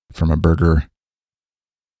bun from a burger.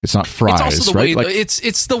 It's not fries, it's also the right? Way,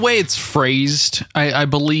 it's the way it's phrased, I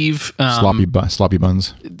believe. Sloppy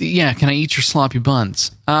buns. Yeah, can I eat your sloppy buns?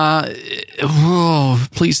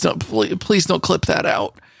 Please don't clip that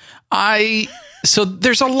out. So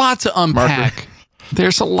there's a lot to unpack. Marker.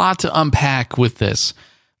 There's a lot to unpack with this.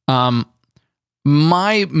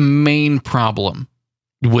 My main problem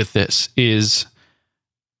with this is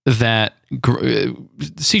that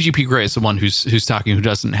CGP Grey is the one who's talking, who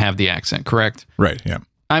doesn't have the accent, correct? Right. Yeah.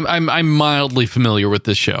 I'm mildly familiar with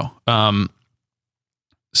this show.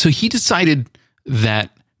 So he decided that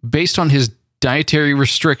based on his dietary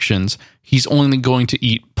restrictions, he's only going to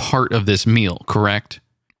eat part of this meal, correct?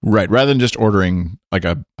 Right. Rather than just ordering like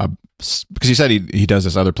because he said he does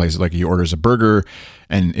this other places, like he orders a burger,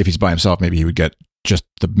 and if he's by himself, maybe he would get just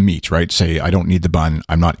the meat, right? Say, I don't need the bun.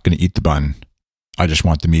 I'm not going to eat the bun. I just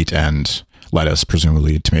want the meat and lettuce,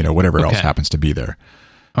 presumably tomato, whatever else happens to be there.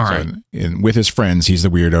 All right. And with his friends, he's the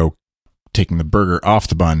weirdo taking the burger off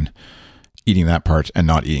the bun, eating that part, and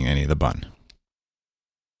not eating any of the bun.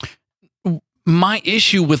 My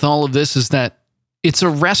issue with all of this is that it's a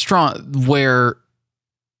restaurant where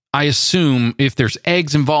I assume if there's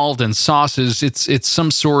eggs involved and sauces, it's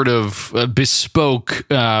some sort of bespoke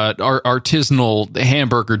artisanal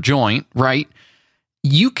hamburger joint, right?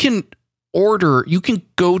 You can go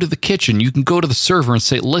to the kitchen, you can go to the server and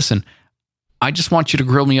say, listen, I just want you to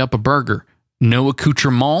grill me up a burger. No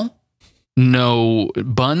accoutrement, no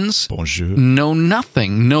buns, Bonjour. no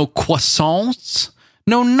nothing, no croissants,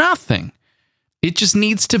 no nothing. It just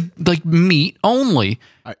needs to like meat only.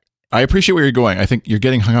 I appreciate where you're going. I think you're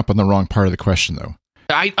getting hung up on the wrong part of the question, though.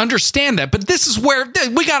 I understand that, but this is where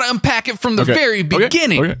we got to unpack it from the very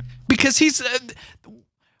beginning. Okay. Because he's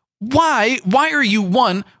why are you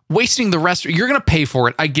wasting the restaurant? You're going to pay for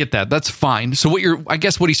it. I get that. That's fine. So I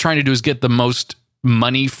guess what he's trying to do is get the most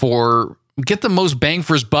money get the most bang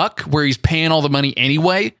for his buck, where he's paying all the money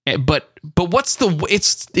anyway. But what's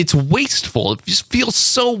it's wasteful. It just feels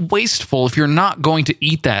so wasteful if you're not going to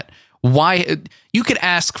eat that. Why? You could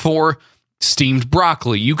ask for steamed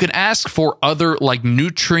broccoli. You could ask for other like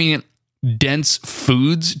nutrient dense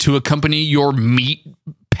foods to accompany your meat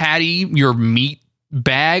patty, your meat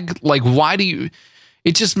bag. Like, why do you?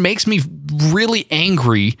 It just makes me really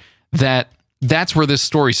angry that that's where this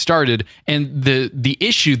story started. And the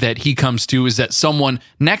issue that he comes to is that someone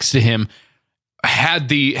next to him had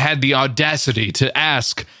the audacity to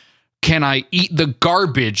ask, can I eat the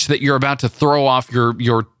garbage that you're about to throw off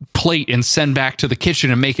your plate and send back to the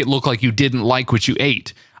kitchen and make it look like you didn't like what you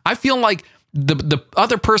ate? I feel like the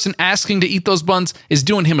other person asking to eat those buns is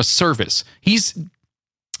doing him a service. He's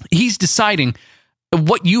deciding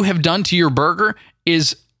what you have done to your burger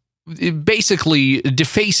is basically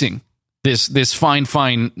defacing this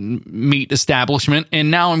fine meat establishment,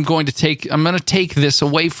 and now I'm going to take this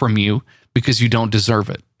away from you because you don't deserve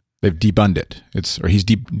it. They've debunned it. He's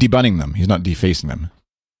debunning them. He's not defacing them.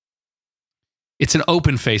 It's an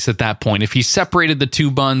open face at that point. If he separated the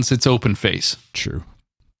two buns, it's open face. True.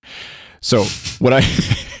 So what I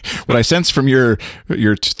sense from your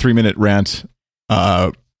 3-minute rant,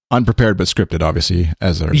 unprepared but scripted, obviously,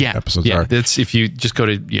 as our episodes are. That's if you just go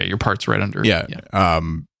to your parts right under. Yeah.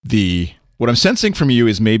 What I'm sensing from you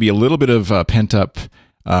is maybe a little bit of pent up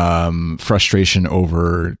frustration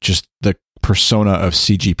over just the persona of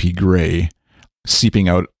CGP Grey seeping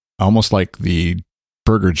out, almost like the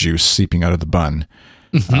burger juice seeping out of the bun.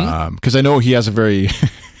 Because I know he has a very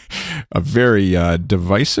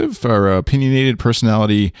divisive or opinionated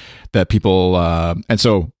personality that people and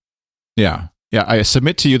so I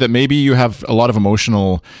submit to you that maybe you have a lot of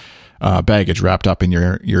emotional baggage wrapped up in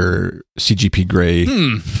your CGP Grey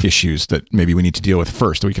issues that maybe we need to deal with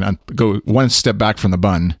first. We can go one step back from the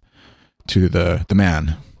bun to the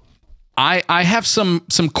man. I have some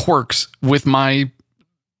quirks with my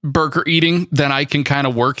burger eating that I can kind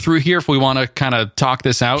of work through here if we want to kind of talk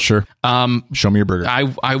this out. Sure. Show me your burger.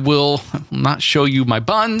 I will not show you my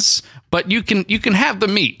buns, but you can have the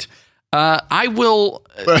meat. I will.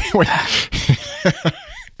 Wait.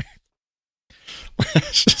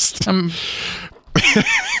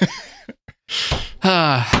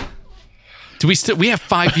 Do we have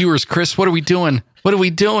 5 viewers, Chris? What are we doing?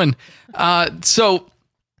 So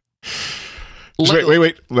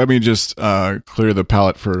wait. Let me just clear the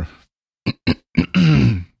palate for.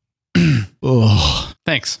 Oh,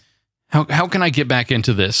 thanks. How can I get back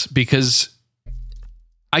into this? Because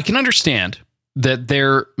I can understand that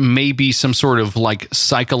there may be some sort of like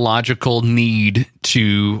psychological need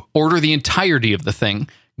to order the entirety of the thing,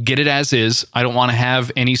 get it as is. I don't want to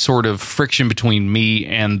have any sort of friction between me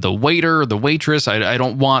and the waiter or the waitress. I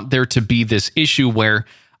don't want there to be this issue where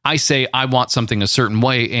I say I want something a certain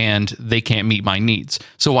way and they can't meet my needs.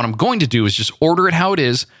 So what I'm going to do is just order it how it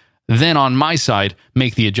is, then on my side,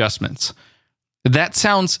 make the adjustments. That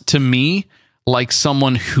sounds to me like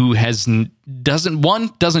someone who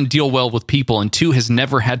doesn't deal well with people, and 2, has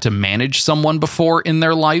never had to manage someone before in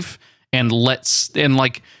their life and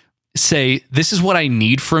say, this is what I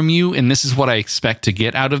need from you and this is what I expect to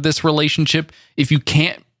get out of this relationship. If you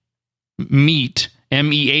can't meet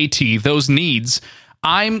MEAT those needs,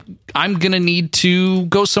 I'm going to need to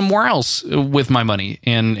go somewhere else with my money.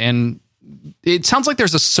 And it sounds like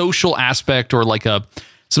there's a social aspect or like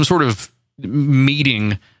some sort of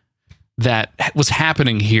meeting that was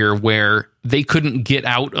happening here where they couldn't get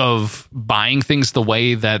out of buying things the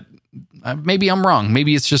way that maybe I'm wrong.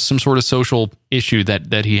 Maybe it's just some sort of social issue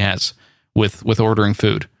that he has with ordering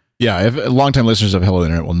food. Yeah, if longtime listeners of Hello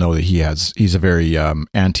Internet will know that he's a very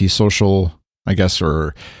antisocial, I guess,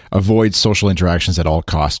 or avoid social interactions at all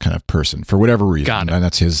costs kind of person for whatever reason. Got it. And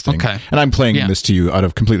that's his thing. Okay. And I'm playing this to you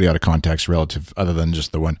completely out of context relative, other than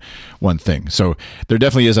just the one thing. So there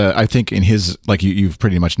definitely is I think in his, like you've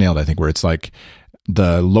pretty much nailed, I think, where it's like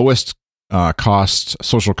the lowest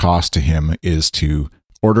social cost to him is to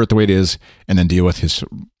order it the way it is and then deal with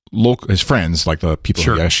his friends, like the people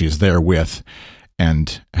he actually is there with,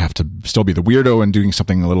 and have to still be the weirdo and doing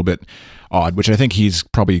something a little bit odd, which I think he's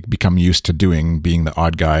probably become used to doing, being the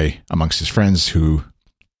odd guy amongst his friends who,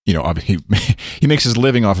 you know, he makes his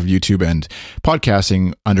living off of YouTube and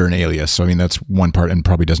podcasting under an alias. So, I mean, that's one part, and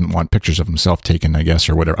probably doesn't want pictures of himself taken, I guess,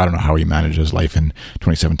 or whatever. I don't know how he manages life in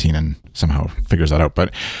 2017 and somehow figures that out.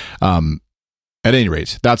 But at any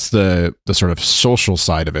rate, that's the sort of social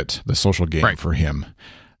side of it, the social game for him,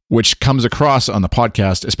 which comes across on the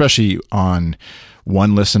podcast, especially on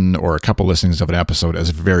one listen or a couple listenings of an episode,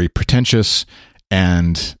 as very pretentious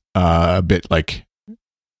and a bit like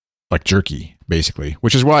jerky, basically,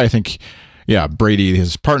 which is why I think, Brady,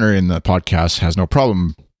 his partner in the podcast, has no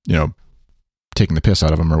problem, you know, taking the piss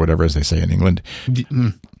out of him or whatever, as they say in England.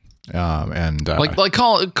 Calling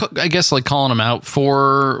him out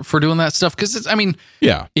for doing that stuff. Cause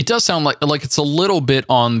it does sound like it's a little bit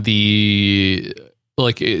on the,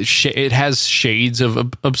 like it has shades of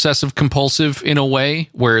obsessive compulsive in a way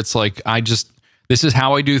where it's like, this is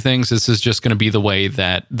how I do things. This is just going to be the way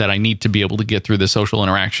that I need to be able to get through the social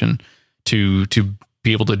interaction to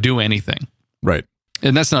be able to do anything. Right.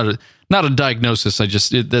 And that's not a diagnosis.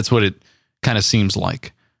 That's what it kind of seems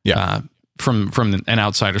like. Yeah. From an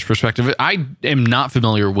outsider's perspective, I am not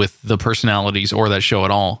familiar with the personalities or that show at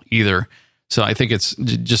all either. So I think it's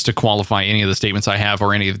just to qualify any of the statements I have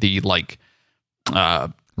or any of the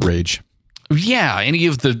rage. Yeah, any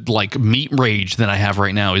of the like meat rage that I have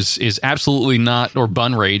right now is absolutely not, or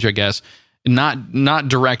bun rage, I guess, not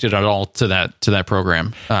directed at all to that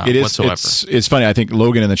program. It is whatsoever. It's funny. I think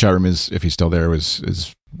Logan in the chat room is, if he's still there,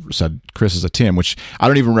 is said Chris is a Tim, which I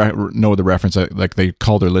don't even know the reference. Like they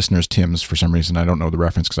call their listeners Tims for some reason. I don't know the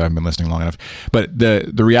reference because I haven't been listening long enough. But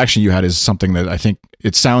the reaction you had is something that I think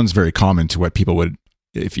it sounds very common to what people would,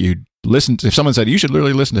 if someone said you should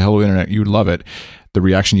literally listen to Hello Internet, you would love it. The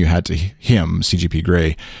reaction you had to him, CGP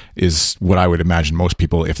Grey, is what I would imagine most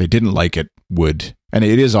people, if they didn't like it, would. And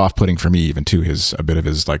it is off-putting for me even too, a bit of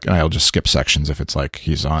his like, I'll just skip sections if it's like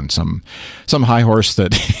he's on some high horse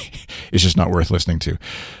that is just not worth listening to.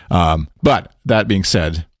 But that being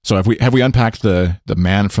said, so have we unpacked the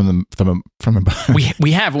man from the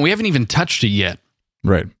we haven't even touched it yet.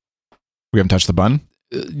 Right. We haven't touched the bun.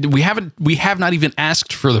 We have not even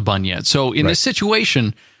asked for the bun yet. So in this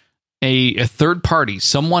situation, a third party,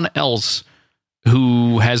 someone else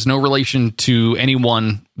who has no relation to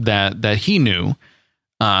anyone that he knew,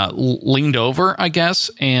 leaned over, I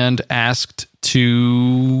guess, and asked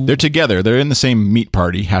to... They're together. They're in the same meat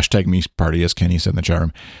party, #meat party, as Kenny said in the chat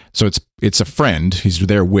room. So it's a friend he's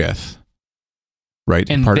there with, right?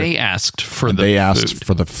 And they asked for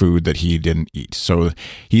the food that he didn't eat. So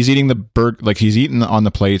he's eating the burger, like he's eating on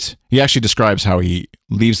the plate. He actually describes how he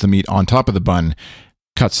leaves the meat on top of the bun,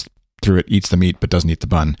 cuts through it, eats the meat, but doesn't eat the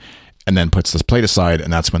bun, and then puts this plate aside,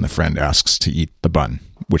 and that's when the friend asks to eat the bun,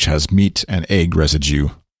 which has meat and egg residue,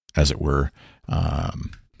 as it were.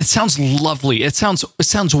 It sounds lovely. It sounds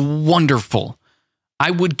wonderful. I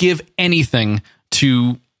would give anything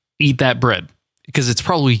to eat that bread because it's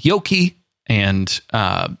probably yolky and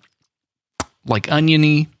like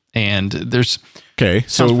oniony, and there's okay.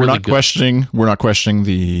 So we're not questioning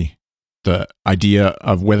the idea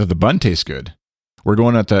of whether the bun tastes good. We're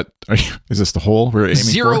going at that. Is this the whole we're aiming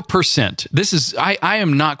 0%? This is. I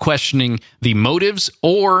am not questioning the motives,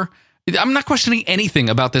 or I'm not questioning anything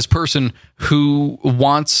about this person who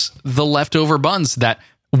wants the leftover buns that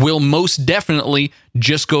will most definitely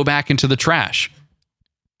just go back into the trash.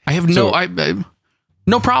 I have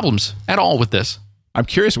no problems at all with this. I'm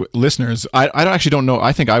curious, listeners. I actually don't know.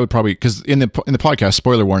 I think I would probably, because in the podcast,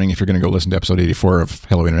 spoiler warning, if you're going to go listen to episode 84 of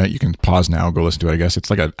Hello Internet, you can pause now, go listen to it. I guess it's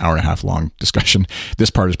like an hour and a half long discussion. This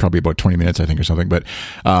part is probably about 20 minutes, I think, or something. But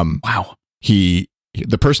wow, the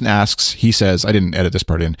person asks. He says, I didn't edit this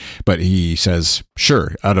part in, but he says,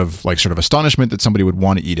 sure, out of like sort of astonishment that somebody would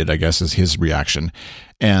want to eat it, I guess, is his reaction.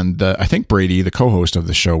 And I think Brady, the co-host of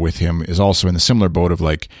the show with him, is also in the similar boat of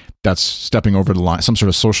like, that's stepping over the line, some sort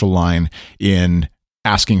of social line in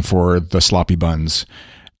asking for the sloppy buns.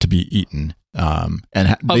 to be eaten. And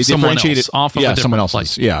they someone differentiate else, it off of a someone different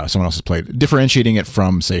else's, someone else's plate, differentiating it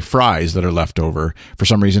from, say, fries that are left over for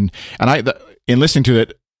some reason. And in listening to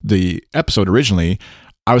the episode originally,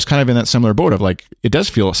 I was kind of in that similar boat of like, it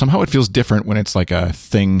feels different when it's like a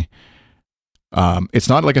thing. It's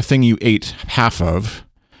not like a thing you ate half of.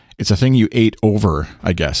 It's a thing you ate over,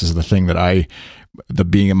 I guess, is the thing that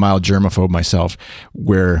being a mild germaphobe myself,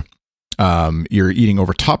 where you're eating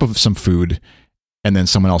over top of some food and then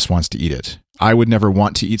someone else wants to eat it. I would never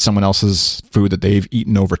want to eat someone else's food that they've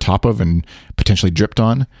eaten over top of and potentially dripped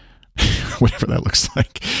on, whatever that looks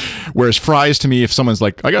like. Whereas fries, to me, if someone's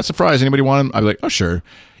like, I got some fries, anybody want them? I'd be like, oh, sure.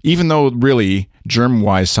 Even though really,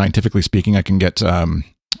 germ-wise, scientifically speaking, I can get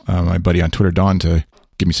my buddy on Twitter, Don, to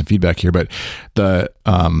give me some feedback here, but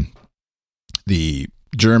the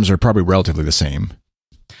germs are probably relatively the same.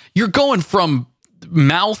 You're going from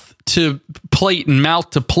mouth to plate and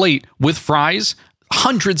mouth to plate with fries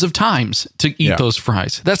hundreds of times to eat those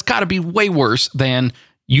fries. That's got to be way worse than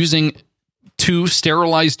using 2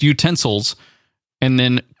 sterilized utensils and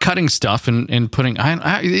then cutting stuff and putting.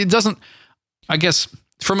 It doesn't. I guess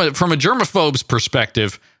from a germaphobe's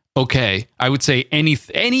perspective, okay, I would say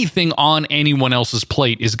anything on anyone else's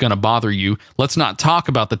plate is going to bother you. Let's not talk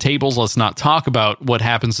about the tables. Let's not talk about what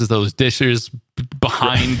happens to those dishes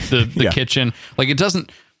behind the kitchen. Like, it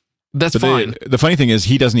doesn't. That's fine. The funny thing is,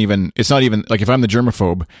 it's not even like, if I'm the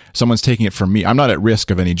germaphobe, someone's taking it from me. I'm not at risk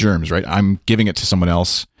of any germs, right? I'm giving it to someone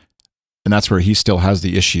else. And that's where he still has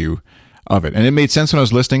the issue of it. And it made sense when I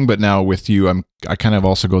was listening, but now with you, I kind of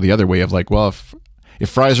also go the other way of like, well, if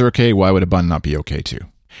fries are okay, why would a bun not be okay too?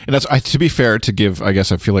 And that's, to be fair, to give, I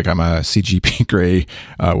guess I feel like I'm a CGP Grey,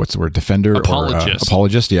 what's the word, defender? Apologist. Or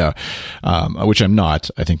apologist, yeah. Which I'm not.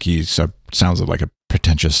 I think he sounds like a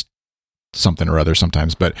pretentious something or other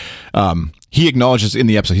sometimes. But he acknowledges in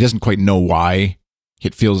the episode, he doesn't quite know why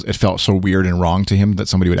it felt so weird and wrong to him that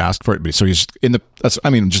somebody would ask for it. But so he's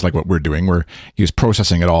just like what we're doing, where he was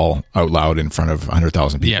processing it all out loud in front of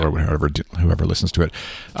 100,000 people or whoever listens to it.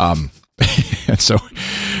 And so,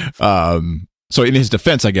 so in his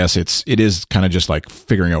defense, I guess it is kind of just like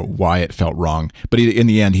figuring out why it felt wrong. But in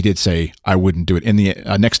the end, he did say, I wouldn't do it. In the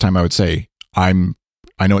next time, I would say, I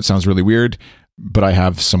know it sounds really weird, but I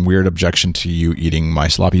have some weird objection to you eating my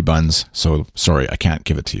sloppy buns. So sorry, I can't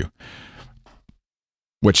give it to you.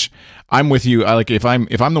 Which I'm with you. I like, if I'm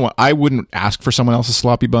the one, I wouldn't ask for someone else's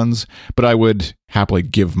sloppy buns, but I would happily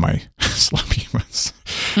give my sloppy buns.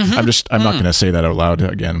 Mm-hmm. I'm not going to say that out loud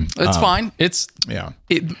again. It's fine.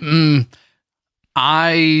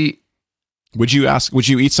 Would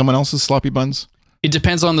you eat someone else's sloppy buns? It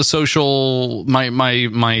depends on the social,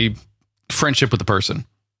 my friendship with the person.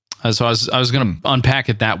 So I was going to unpack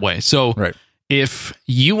it that way. So if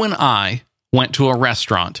you and I went to a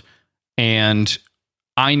restaurant and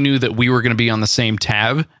I knew that we were going to be on the same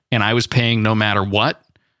tab and I was paying no matter what,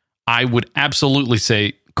 I would absolutely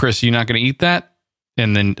say, Chris, you're not going to eat that?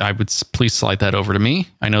 And then I would please slide that over to me.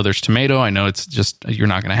 I know there's tomato. I know it's just, you're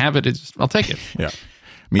not going to have it. I'll take it. Yeah.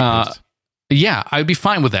 I'd be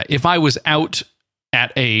fine with that. If I was out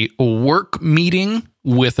at a work meeting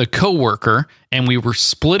with a coworker and we were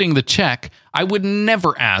splitting the check, I would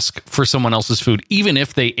never ask for someone else's food, even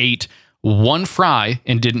if they ate one fry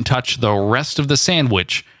and didn't touch the rest of the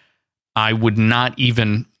sandwich. I would not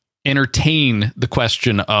even entertain the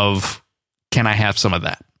question of, can I have some of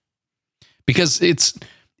that? Because it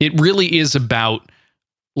really is about,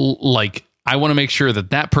 like, I want to make sure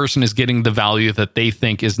that person is getting the value that they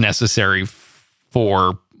think is necessary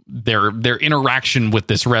for their interaction with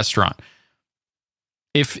this restaurant.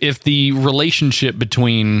 If the relationship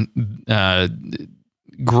between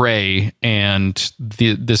Gray and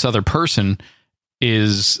this other person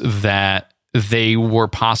is that they were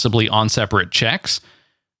possibly on separate checks,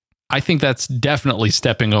 I think that's definitely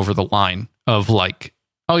stepping over the line of like,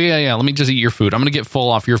 oh yeah, let me just eat your food. I'm going to get full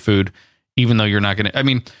off your food, even though you're not going to. I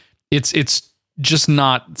mean, it's just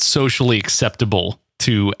not socially acceptable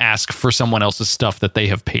to ask for someone else's stuff that they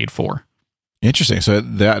have paid for. Interesting. So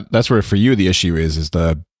that's where for you the issue is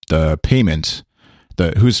the payment,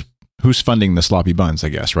 who's funding the sloppy buns, I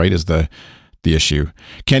guess, right? Is the issue.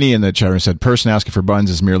 Kenny in the chat room said, person asking for buns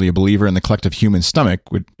is merely a believer in the collective human stomach,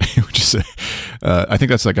 which is, I think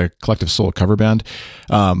that's like a Collective Soul cover band.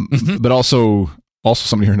 But also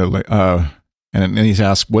somebody here, and he's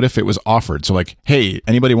asked, what if it was offered? So like, hey,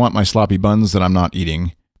 anybody want my sloppy buns that I'm not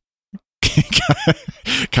eating?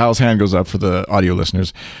 Kyle's hand goes up for the audio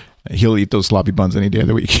listeners. He'll eat those sloppy buns any day of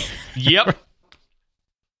the week. Yep.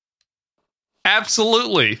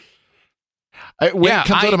 Absolutely. When it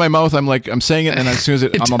comes out of my mouth, I'm saying it, and as soon as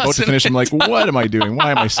I'm about to finish, I'm like, what am I doing?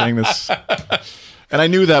 Why am I saying this? And I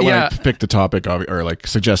knew that when Yeah. I picked the topic or like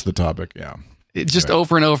suggested the topic. Yeah. It just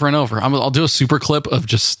over and over and over. I'll do a super clip of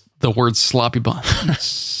just the word sloppy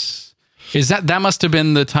buns. That must have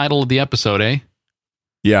been the title of the episode, eh?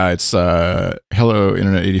 Yeah, it's Hello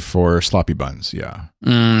Internet 84 Sloppy Buns. Yeah.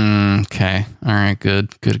 Okay. All right.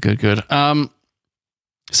 Good.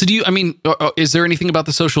 So is there anything about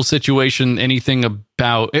the social situation, anything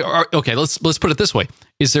about, okay, let's put it this way.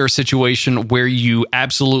 Is there a situation where you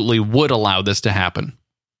absolutely would allow this to happen?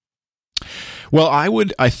 Well,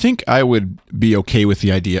 I think I would be okay with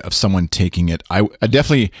the idea of someone taking it. I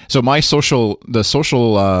definitely, so the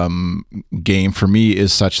social game for me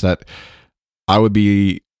is such that I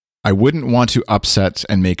wouldn't want to upset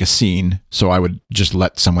and make a scene, so I would just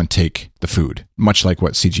let someone take the food, much like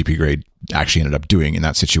what CGP Grade actually ended up doing in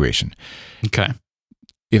that situation. Okay.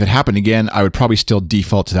 If it happened again, I would probably still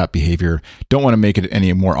default to that behavior. Don't want to make it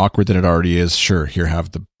any more awkward than it already is. Sure, here,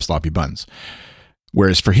 have the sloppy buns.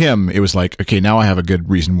 Whereas for him, it was like, okay, now I have a good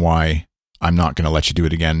reason why I'm not going to let you do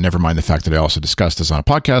it again. Never mind the fact that I also discussed this on a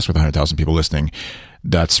podcast with 100,000 people listening.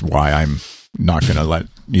 That's why I'm not going to let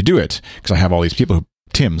you do it, because I have all these people,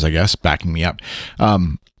 Tims, I guess, backing me up.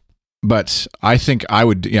 But I think I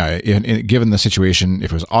would, given the situation,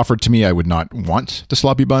 if it was offered to me, I would not want the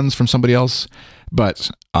sloppy buns from somebody else, but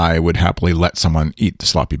I would happily let someone eat the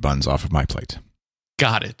sloppy buns off of my plate.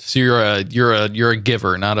 Got it. So you're a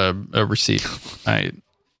giver, not a receiver. I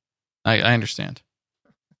understand.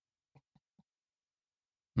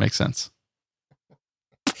 Makes sense.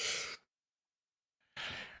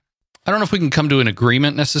 I don't know if we can come to an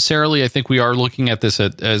agreement necessarily. I think we are looking at this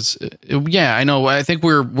as I know. I think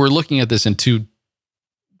we're looking at this in two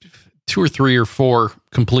or three or four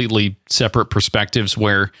completely separate perspectives,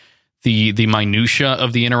 where the minutia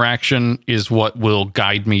of the interaction is what will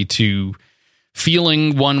guide me to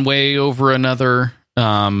feeling one way over another.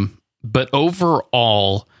 But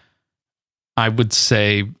overall, I would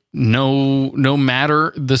say no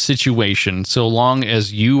matter the situation, so long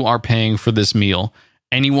as you are paying for this meal,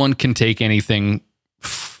 anyone can take anything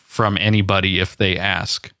from anybody if they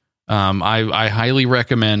ask. I highly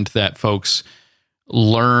recommend that folks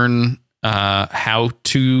learn how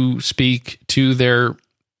to speak to their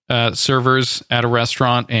servers at a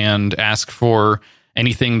restaurant and ask for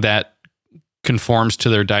anything that conforms to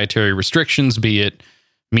their dietary restrictions, be it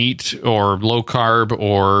meat or low carb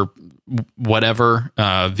or whatever,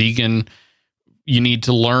 vegan. You need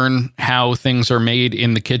to learn how things are made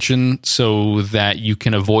in the kitchen so that you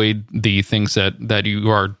can avoid the things that you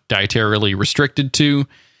are dietarily restricted to,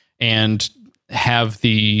 and have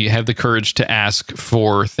the courage to ask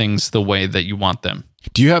for things the way that you want them.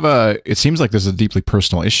 Do you have it seems like this is a deeply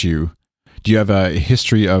personal issue. Do you have a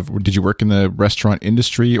history did you work in the restaurant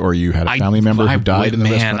industry, or you had a family member who died in the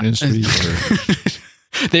restaurant industry?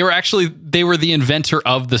 They were the inventor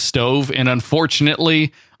of the stove, and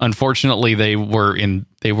unfortunately they were in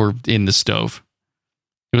the stove.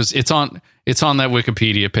 It's on that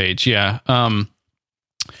Wikipedia page. Yeah.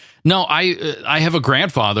 No, I have a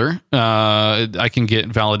grandfather. I can get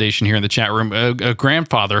validation here in the chat room. A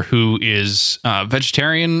grandfather who is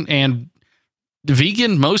vegetarian and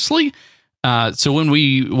vegan mostly. So when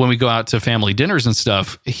we go out to family dinners and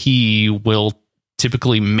stuff, he will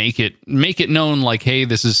typically make it known, like, hey,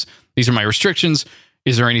 these are my restrictions.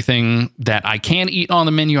 Is there anything that I can eat on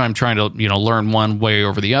the menu? I'm trying to learn one way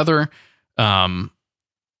over the other. And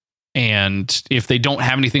if they don't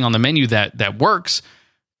have anything on the menu that works,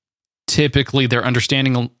 typically they're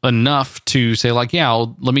understanding enough to say, like, yeah,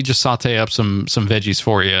 let me just saute up some veggies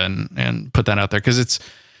for you and put that out there, because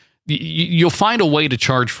you'll find a way to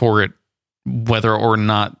charge for it, whether or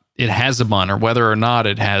not it has a bun or whether or not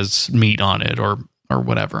it has meat on it or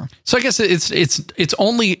whatever. So I guess it's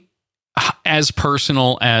only as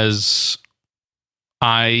personal as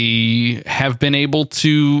I have been able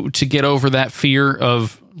to get over that fear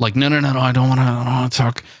of, like, no, I don't want to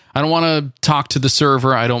talk. I don't want to talk to the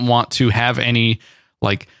server. I don't want to have any,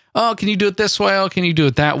 like, oh, can you do it this way? Oh, can you do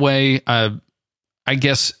it that way? I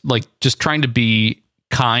guess, like, just trying to be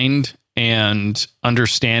kind and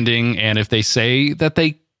understanding. And if they say that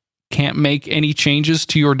they can't make any changes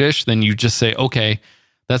to your dish, then you just say, okay,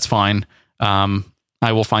 that's fine.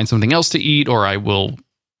 I will find something else to eat, or I will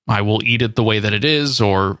eat it the way that it is,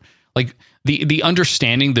 or, like, the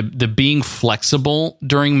understanding, the being flexible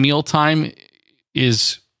during mealtime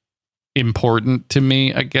is important to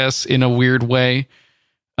me, I guess, in a weird way.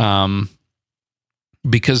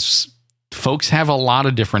 Because folks have a lot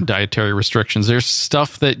of different dietary restrictions. There's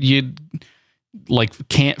stuff that you, like,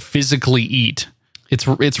 can't physically eat.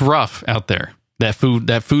 It's rough out there. That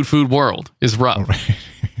food world is rough.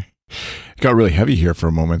 got really heavy here for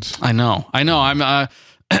a moment. I know. I'm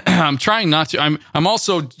I'm trying not to. I'm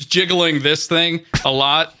also jiggling this thing a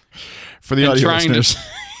lot For the audio trying listeners.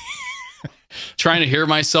 trying to hear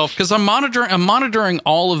myself because I'm monitoring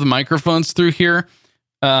all of the microphones through here.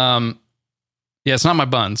 Yeah, it's not my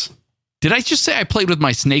buns. Did I just say I played with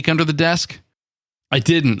my snake under the desk? I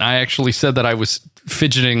didn't. I actually said that I was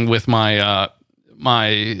fidgeting with my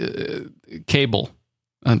cable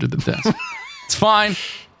under the desk. It's fine.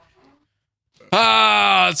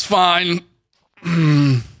 It's fine.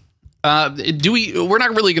 We're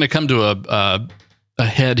not really going to come to a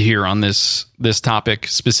head here on this topic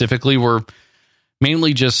specifically. We're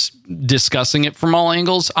mainly just discussing it from all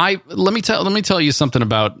angles. Let me tell you something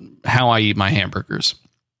about how I eat my hamburgers.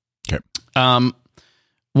 Okay.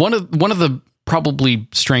 One of the probably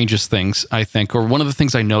strangest things, I think, or one of the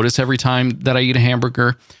things I notice every time that I eat a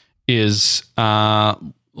hamburger is, let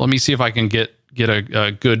me see if I can get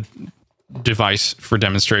a good device for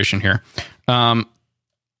demonstration here.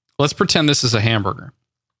 Let's pretend this is a hamburger.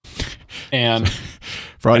 And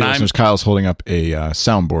for audio listeners, Kyle's holding up a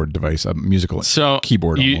soundboard device, a musical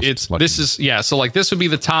keyboard. So like this would be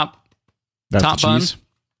the top. That's top the bun. cheese?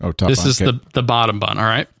 Oh, top this bun. is the bottom bun. All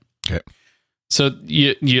right. Okay. So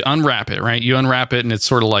you unwrap it, right? You unwrap it, and it's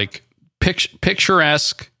sort of like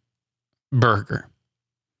picturesque burger.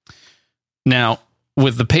 Now,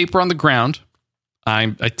 with the paper on the ground, I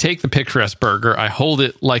take the picturesque burger, I hold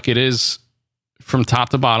it like it is from top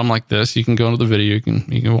to bottom, like this. You can go into the video, you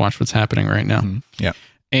can watch what's happening right now. Mm-hmm. Yeah.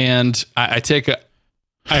 And I take a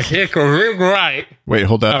big bite. Wait,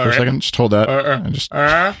 hold that for a second. Just hold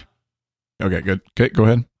that. Okay, good. Okay, go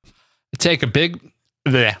ahead. I take a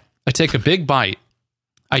big bite.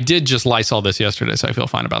 I did just Lysol this yesterday, so I feel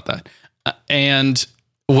fine about that. And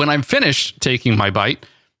when I'm finished taking my bite,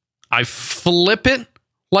 I flip it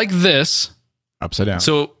like this. Upside down.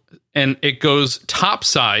 So, and it goes top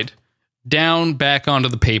side down back onto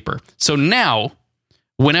the paper. So now,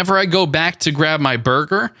 whenever I go back to grab my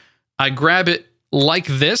burger, I grab it like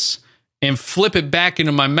this and flip it back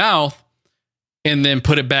into my mouth and then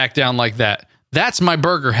put it back down like that. That's my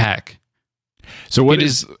burger hack. So what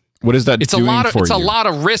is that it's doing a lot of, for it's you? a lot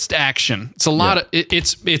of wrist action. It's a lot of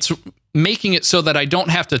it's making it so that I don't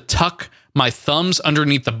have to tuck my thumbs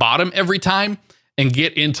underneath the bottom every time and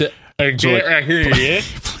get into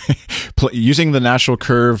using the natural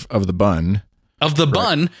curve of the bun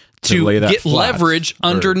to lay that get flat, leverage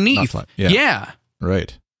underneath. Yeah.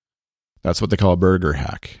 Right. That's what they call a burger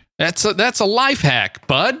hack. That's a life hack,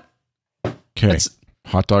 bud. Okay.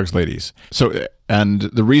 Hot dogs, ladies. So, and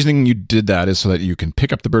the reasoning you did that is so that you can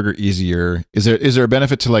pick up the burger easier. Is there a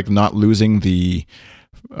benefit to like not losing the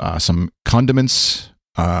some condiments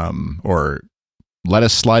or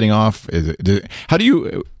lettuce sliding off? How do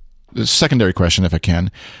you? Secondary question, if I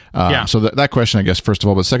can. So that question, I guess, first of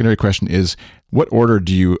all, but secondary question is, what order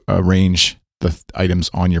do you arrange the items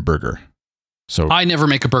on your burger? So I never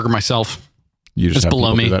make a burger myself. You just have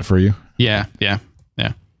below people me. do that for you? Yeah.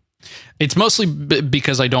 It's mostly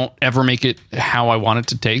because I don't ever make it how I want it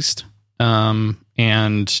to taste. And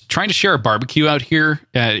trying to share a barbecue out here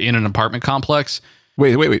in an apartment complex.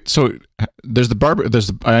 Wait. So there's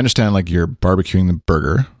I understand like you're barbecuing the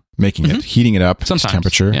burger, making it, heating it up to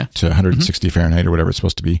temperature to 160 Fahrenheit or whatever it's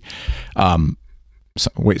supposed to be.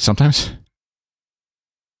 Sometimes?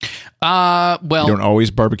 Well, you don't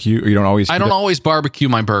always barbecue, or you don't always. I don't always barbecue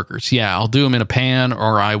my burgers. Yeah, I'll do them in a pan,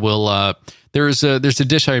 or I will. There's a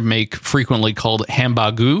dish I make frequently called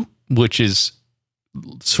hambagu, which is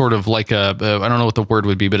sort of like I don't know what the word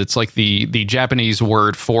would be, but it's like the Japanese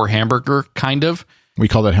word for hamburger, kind of. We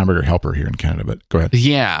call that hamburger helper here in Canada, but go ahead.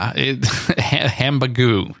 Yeah,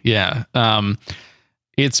 hambagu. Yeah,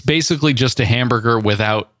 it's basically just a hamburger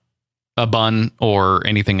without a bun or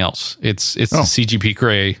anything else. It's the CGP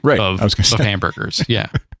Grey of hamburgers. Yeah.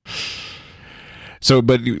 So,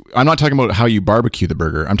 but I'm not talking about how you barbecue the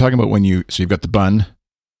burger. I'm talking about you've got the bun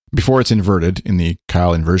before it's inverted in the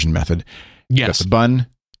Kyle inversion method. Yes. You've got the bun,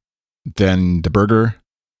 then the burger,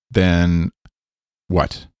 then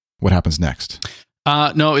what? What happens next?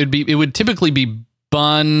 No, it would typically be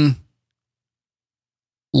bun,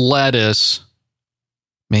 lettuce,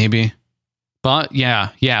 maybe. But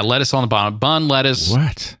yeah, lettuce on the bottom. Bun, lettuce,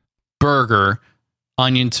 what? Burger,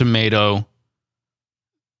 onion, tomato,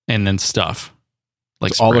 and then stuff.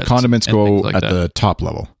 Like so all the condiments go like at the top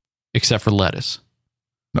level, except for lettuce.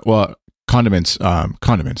 Well, condiments. Not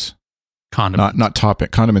topping.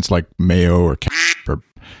 Condiments like mayo or ketchup or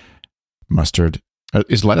mustard.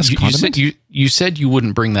 Is lettuce condiment? You said you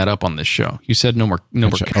wouldn't bring that up on this show. You said no more. Oh,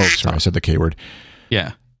 sorry, I said the K word.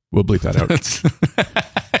 Yeah, we'll bleep that out.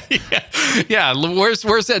 Yeah,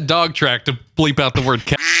 where's that dog track to bleep out the word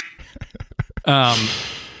cat?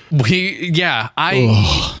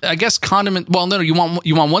 I guess condiment. Well, no, you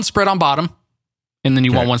want one spread on bottom, and then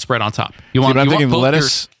you want one spread on top. I'm thinking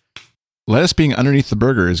lettuce being underneath the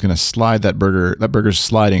burger is going to slide that burger. That burger's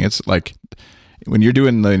sliding. It's like when you're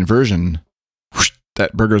doing the inversion, whoosh,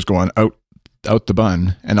 that burger's going out the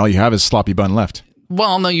bun, and all you have is sloppy bun left.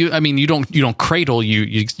 Well, no, you don't cradle.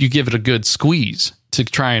 You give it a good squeeze to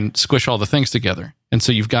try and squish all the things together, and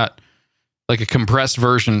so you've got like a compressed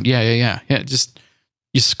version. Yeah. Just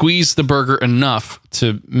you squeeze the burger enough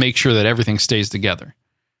to make sure that everything stays together.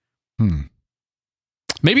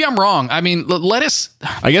 Maybe I'm wrong. I mean, lettuce.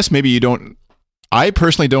 I guess maybe you don't. I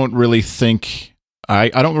personally don't really think. I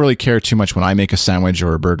don't really care too much when I make a sandwich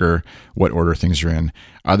or a burger what order things are in.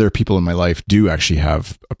 Other people in my life do actually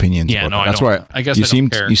have opinions. Yeah, about no, that. That's why I guess you I don't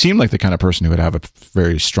care. You seem like the kind of person who would have a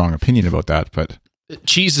very strong opinion about that. But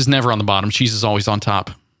cheese is never on the bottom. Cheese is always on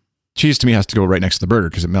top. Cheese to me has to go right next to the burger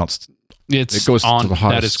because it melts. It goes on. to the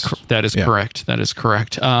hottest. That is correct. That is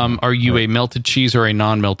correct. Are you a melted cheese or a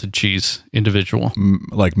non-melted cheese individual?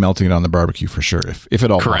 Like melting it on the barbecue for sure, if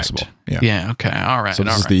at all Correct. possible. Yeah. Okay. All right. So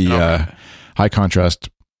this is the high contrast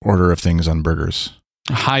order of things on burgers.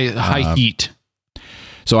 High heat.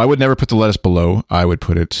 So I would never put the lettuce below. I would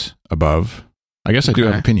put it above. I guess I do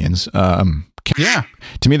have opinions. Yeah.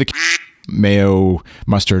 To me, the mayo,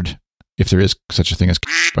 mustard, if there is such a thing as,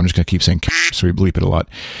 I'm just going to keep saying, so we bleep it a lot.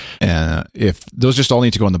 If those just all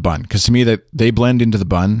need to go in the bun, because to me that they blend into the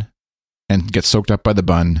bun and get soaked up by the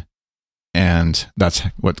bun, and that's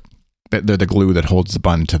what they're the glue that holds the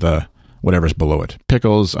bun to the whatever's below it.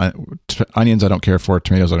 Pickles, onions, I don't care for.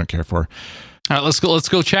 Tomatoes, I don't care for. All right, let's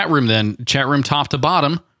go chat room then. Chat room top to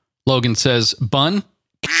bottom. Logan says bun,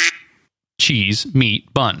 cheese,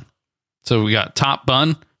 meat, bun. So we got top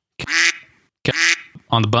bun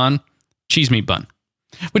on the bun, cheese, meat, bun.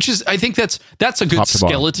 Which is, I think that's a good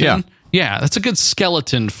skeleton. Yeah, that's a good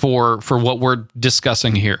skeleton for what we're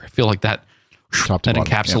discussing here. I feel like that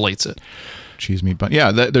encapsulates it. Cheese, meat, bun.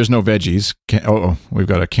 Yeah, there's no veggies. We've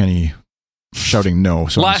got a Kenny shouting no,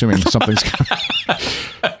 so I'm assuming something's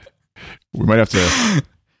we might have to.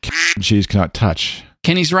 Cheese cannot touch.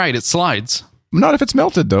 Kenny's right. It slides. Not if it's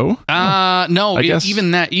melted, though. No.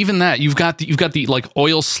 Even that. You've got the like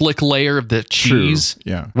oil slick layer of the cheese. True.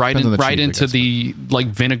 Yeah. Right into the like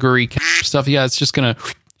vinegary stuff. Yeah, it's just gonna.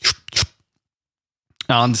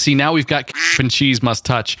 See, now we've got and cheese must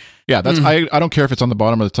touch. Yeah, that's I don't care if it's on the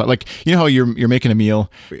bottom or the top. Like, you know how you're making a meal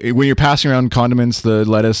when you're passing around condiments, the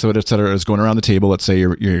lettuce, et cetera, is going around the table. Let's say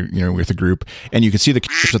you're with a group, and you can see the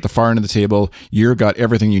at the far end of the table. You've got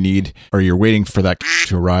everything you need, or you're waiting for that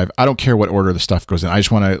to arrive. I don't care what order the stuff goes in. I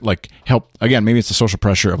just want to like help. Again, maybe it's the social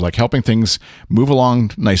pressure of like helping things move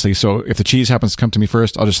along nicely. So if the cheese happens to come to me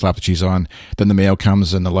first, I'll just slap the cheese on. Then the mayo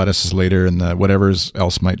comes, and the lettuce is later, and the whatever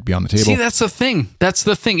else might be on the table. See, that's the thing. That's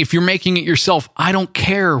the thing. If you're making it yourself, I don't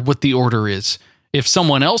care what the order is. If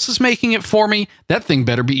someone else is making it for me, that thing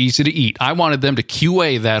better be easy to eat. I wanted them to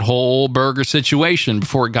QA that whole burger situation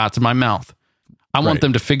before it got to my mouth. I want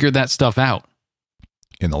them to figure that stuff out.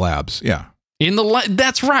 In the labs, yeah.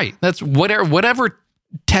 That's right. That's whatever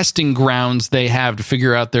testing grounds they have to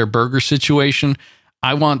figure out their burger situation.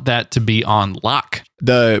 I want that to be on lock.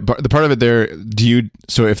 The part of it there, if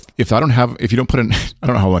you don't put in, I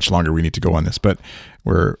don't know how much longer we need to go on this, but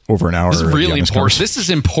we're over an hour. This is really important. This is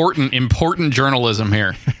important journalism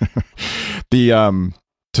here. The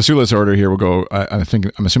Tasula's order here will go. I'm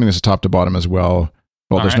assuming this is top to bottom as well.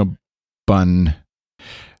 Well, there's no bun.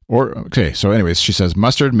 Okay, so anyways, she says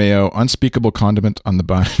mustard, mayo, unspeakable condiment on the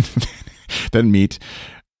bun, then meat.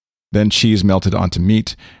 Then cheese melted onto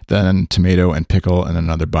meat, then tomato and pickle, and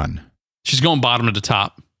another bun. She's going bottom to the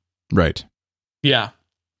top. Right. Yeah.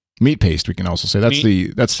 Meat paste, we can also say.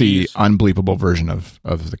 That's the unbelievable version of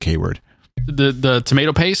the K word. The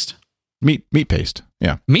tomato paste? Meat paste.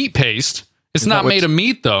 Yeah. Meat paste? It's not made of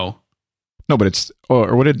meat though. No, but it's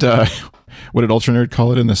or what did Ultra Nerd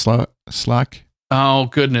call it in the Slack? Oh,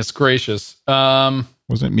 goodness gracious. Wasn't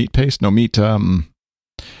it meat paste? No, meat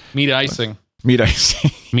meat icing. Meat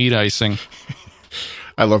icing. Meat icing.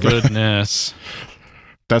 I love that. Goodness.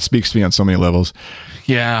 That speaks to me on so many levels.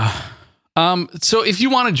 Yeah. So if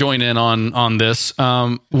you want to join in on this,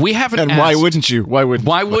 we haven't asked, why wouldn't you? Why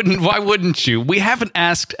wouldn't you? We haven't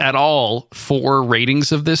asked at all for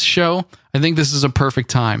ratings of this show. I think this is a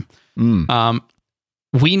perfect time.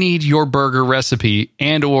 We need your burger recipe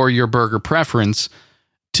and or your burger preference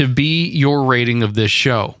to be your rating of this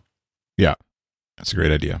show. Yeah. That's a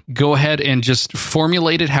great idea. Go ahead and just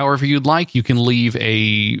formulate it however you'd like. You can leave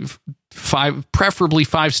a preferably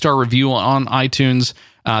 5-star review on iTunes,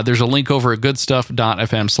 There's a link over at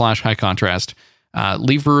goodstuff.fm/high contrast.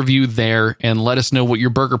 Leave a review there and let us know what your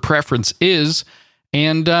burger preference is.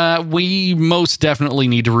 And we most definitely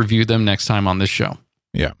need to review them next time on this show.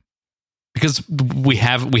 Yeah. Because we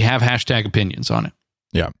have hashtag opinions on it.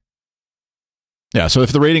 Yeah. Yeah. So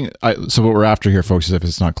if the rating, so what we're after here, folks, is if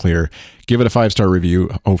it's not clear, give it a 5-star review.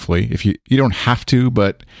 Hopefully, if you don't have to,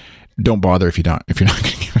 but don't bother if you're not going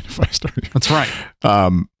to give it a 5-star review. That's right.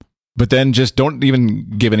 But then just don't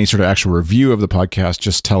even give any sort of actual review of the podcast.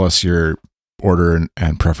 Just tell us your order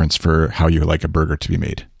and preference for how you like a burger to be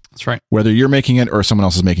made. That's right. Whether you're making it or someone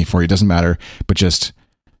else is making it for you, doesn't matter. But just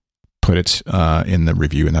put it in the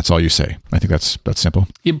review, and that's all you say. I think that's simple.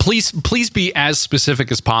 Yeah, please be as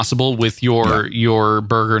specific as possible with your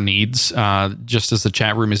burger needs. Just as the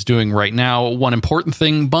chat room is doing right now. One important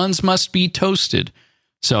thing: buns must be toasted.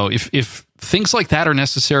 So if things like that are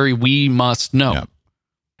necessary, we must know. Yeah.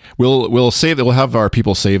 We'll save that. We'll have our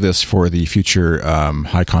people save this for the future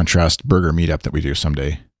high contrast burger meetup that we do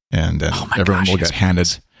someday, and then everyone will get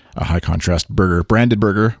handed a high contrast burger, branded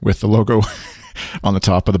burger with the logo on the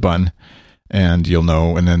top of the bun, and you'll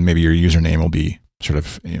know. And then maybe your username will be sort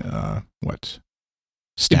of stamped.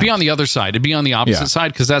 It'd be on the other side. It'd be on the opposite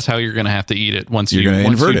side, because that's how you're going to have to eat it once you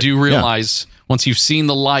do realize. Yeah. Once you've seen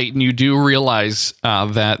the light and you do realize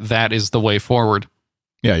that is the way forward.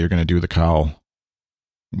 Yeah, you're going to do the cowl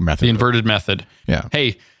method, the inverted method. Yeah.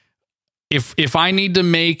 Hey, if I need to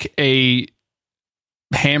make a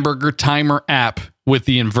hamburger timer app with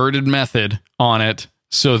the inverted method on it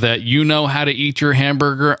so that you know how to eat your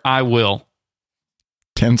hamburger, I will.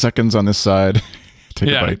 10 seconds on this side. Take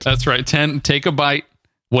a bite. That's right. Take a bite.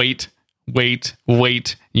 Wait.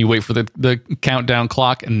 You wait for the countdown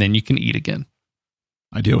clock, and then you can eat again.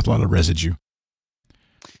 I deal with a lot of residue.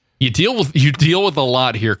 You deal with a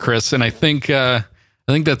lot here, Chris, and I think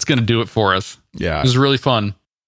that's going to do it for us. Yeah. It was really fun.